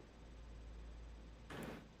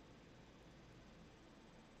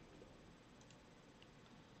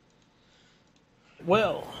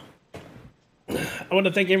 Well, I want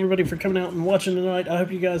to thank everybody for coming out and watching tonight. I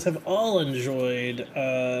hope you guys have all enjoyed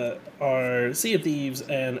our Sea of Thieves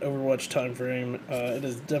and Overwatch time frame. It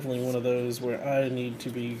is definitely one of those where I need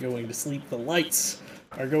to be going to sleep. The lights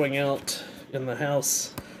are going out in the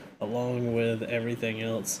house along with everything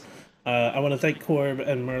else. I want to thank Corb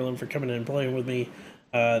and Merlin for coming in and playing with me.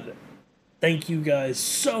 Thank you guys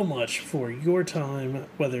so much for your time,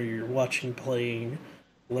 whether you're watching, playing,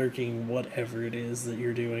 lurking, whatever it is that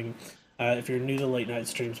you're doing. If you're new to late night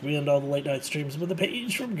streams, we end all the late night streams with a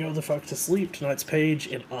page from Go the Fuck to Sleep. Tonight's page,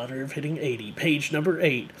 in honor of hitting 80, page number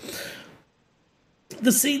 8.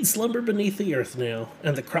 The seeds slumber beneath the earth now,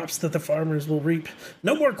 and the crops that the farmers will reap.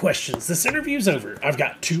 No more questions. This interview's over. I've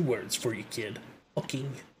got 2 words for you, kid.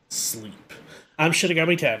 Fucking sleep. I'm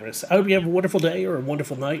Shinigami Tavris. I hope you have a wonderful day or a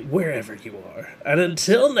wonderful night, wherever you are. And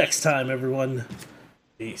until next time, everyone,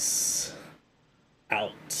 peace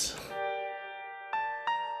out.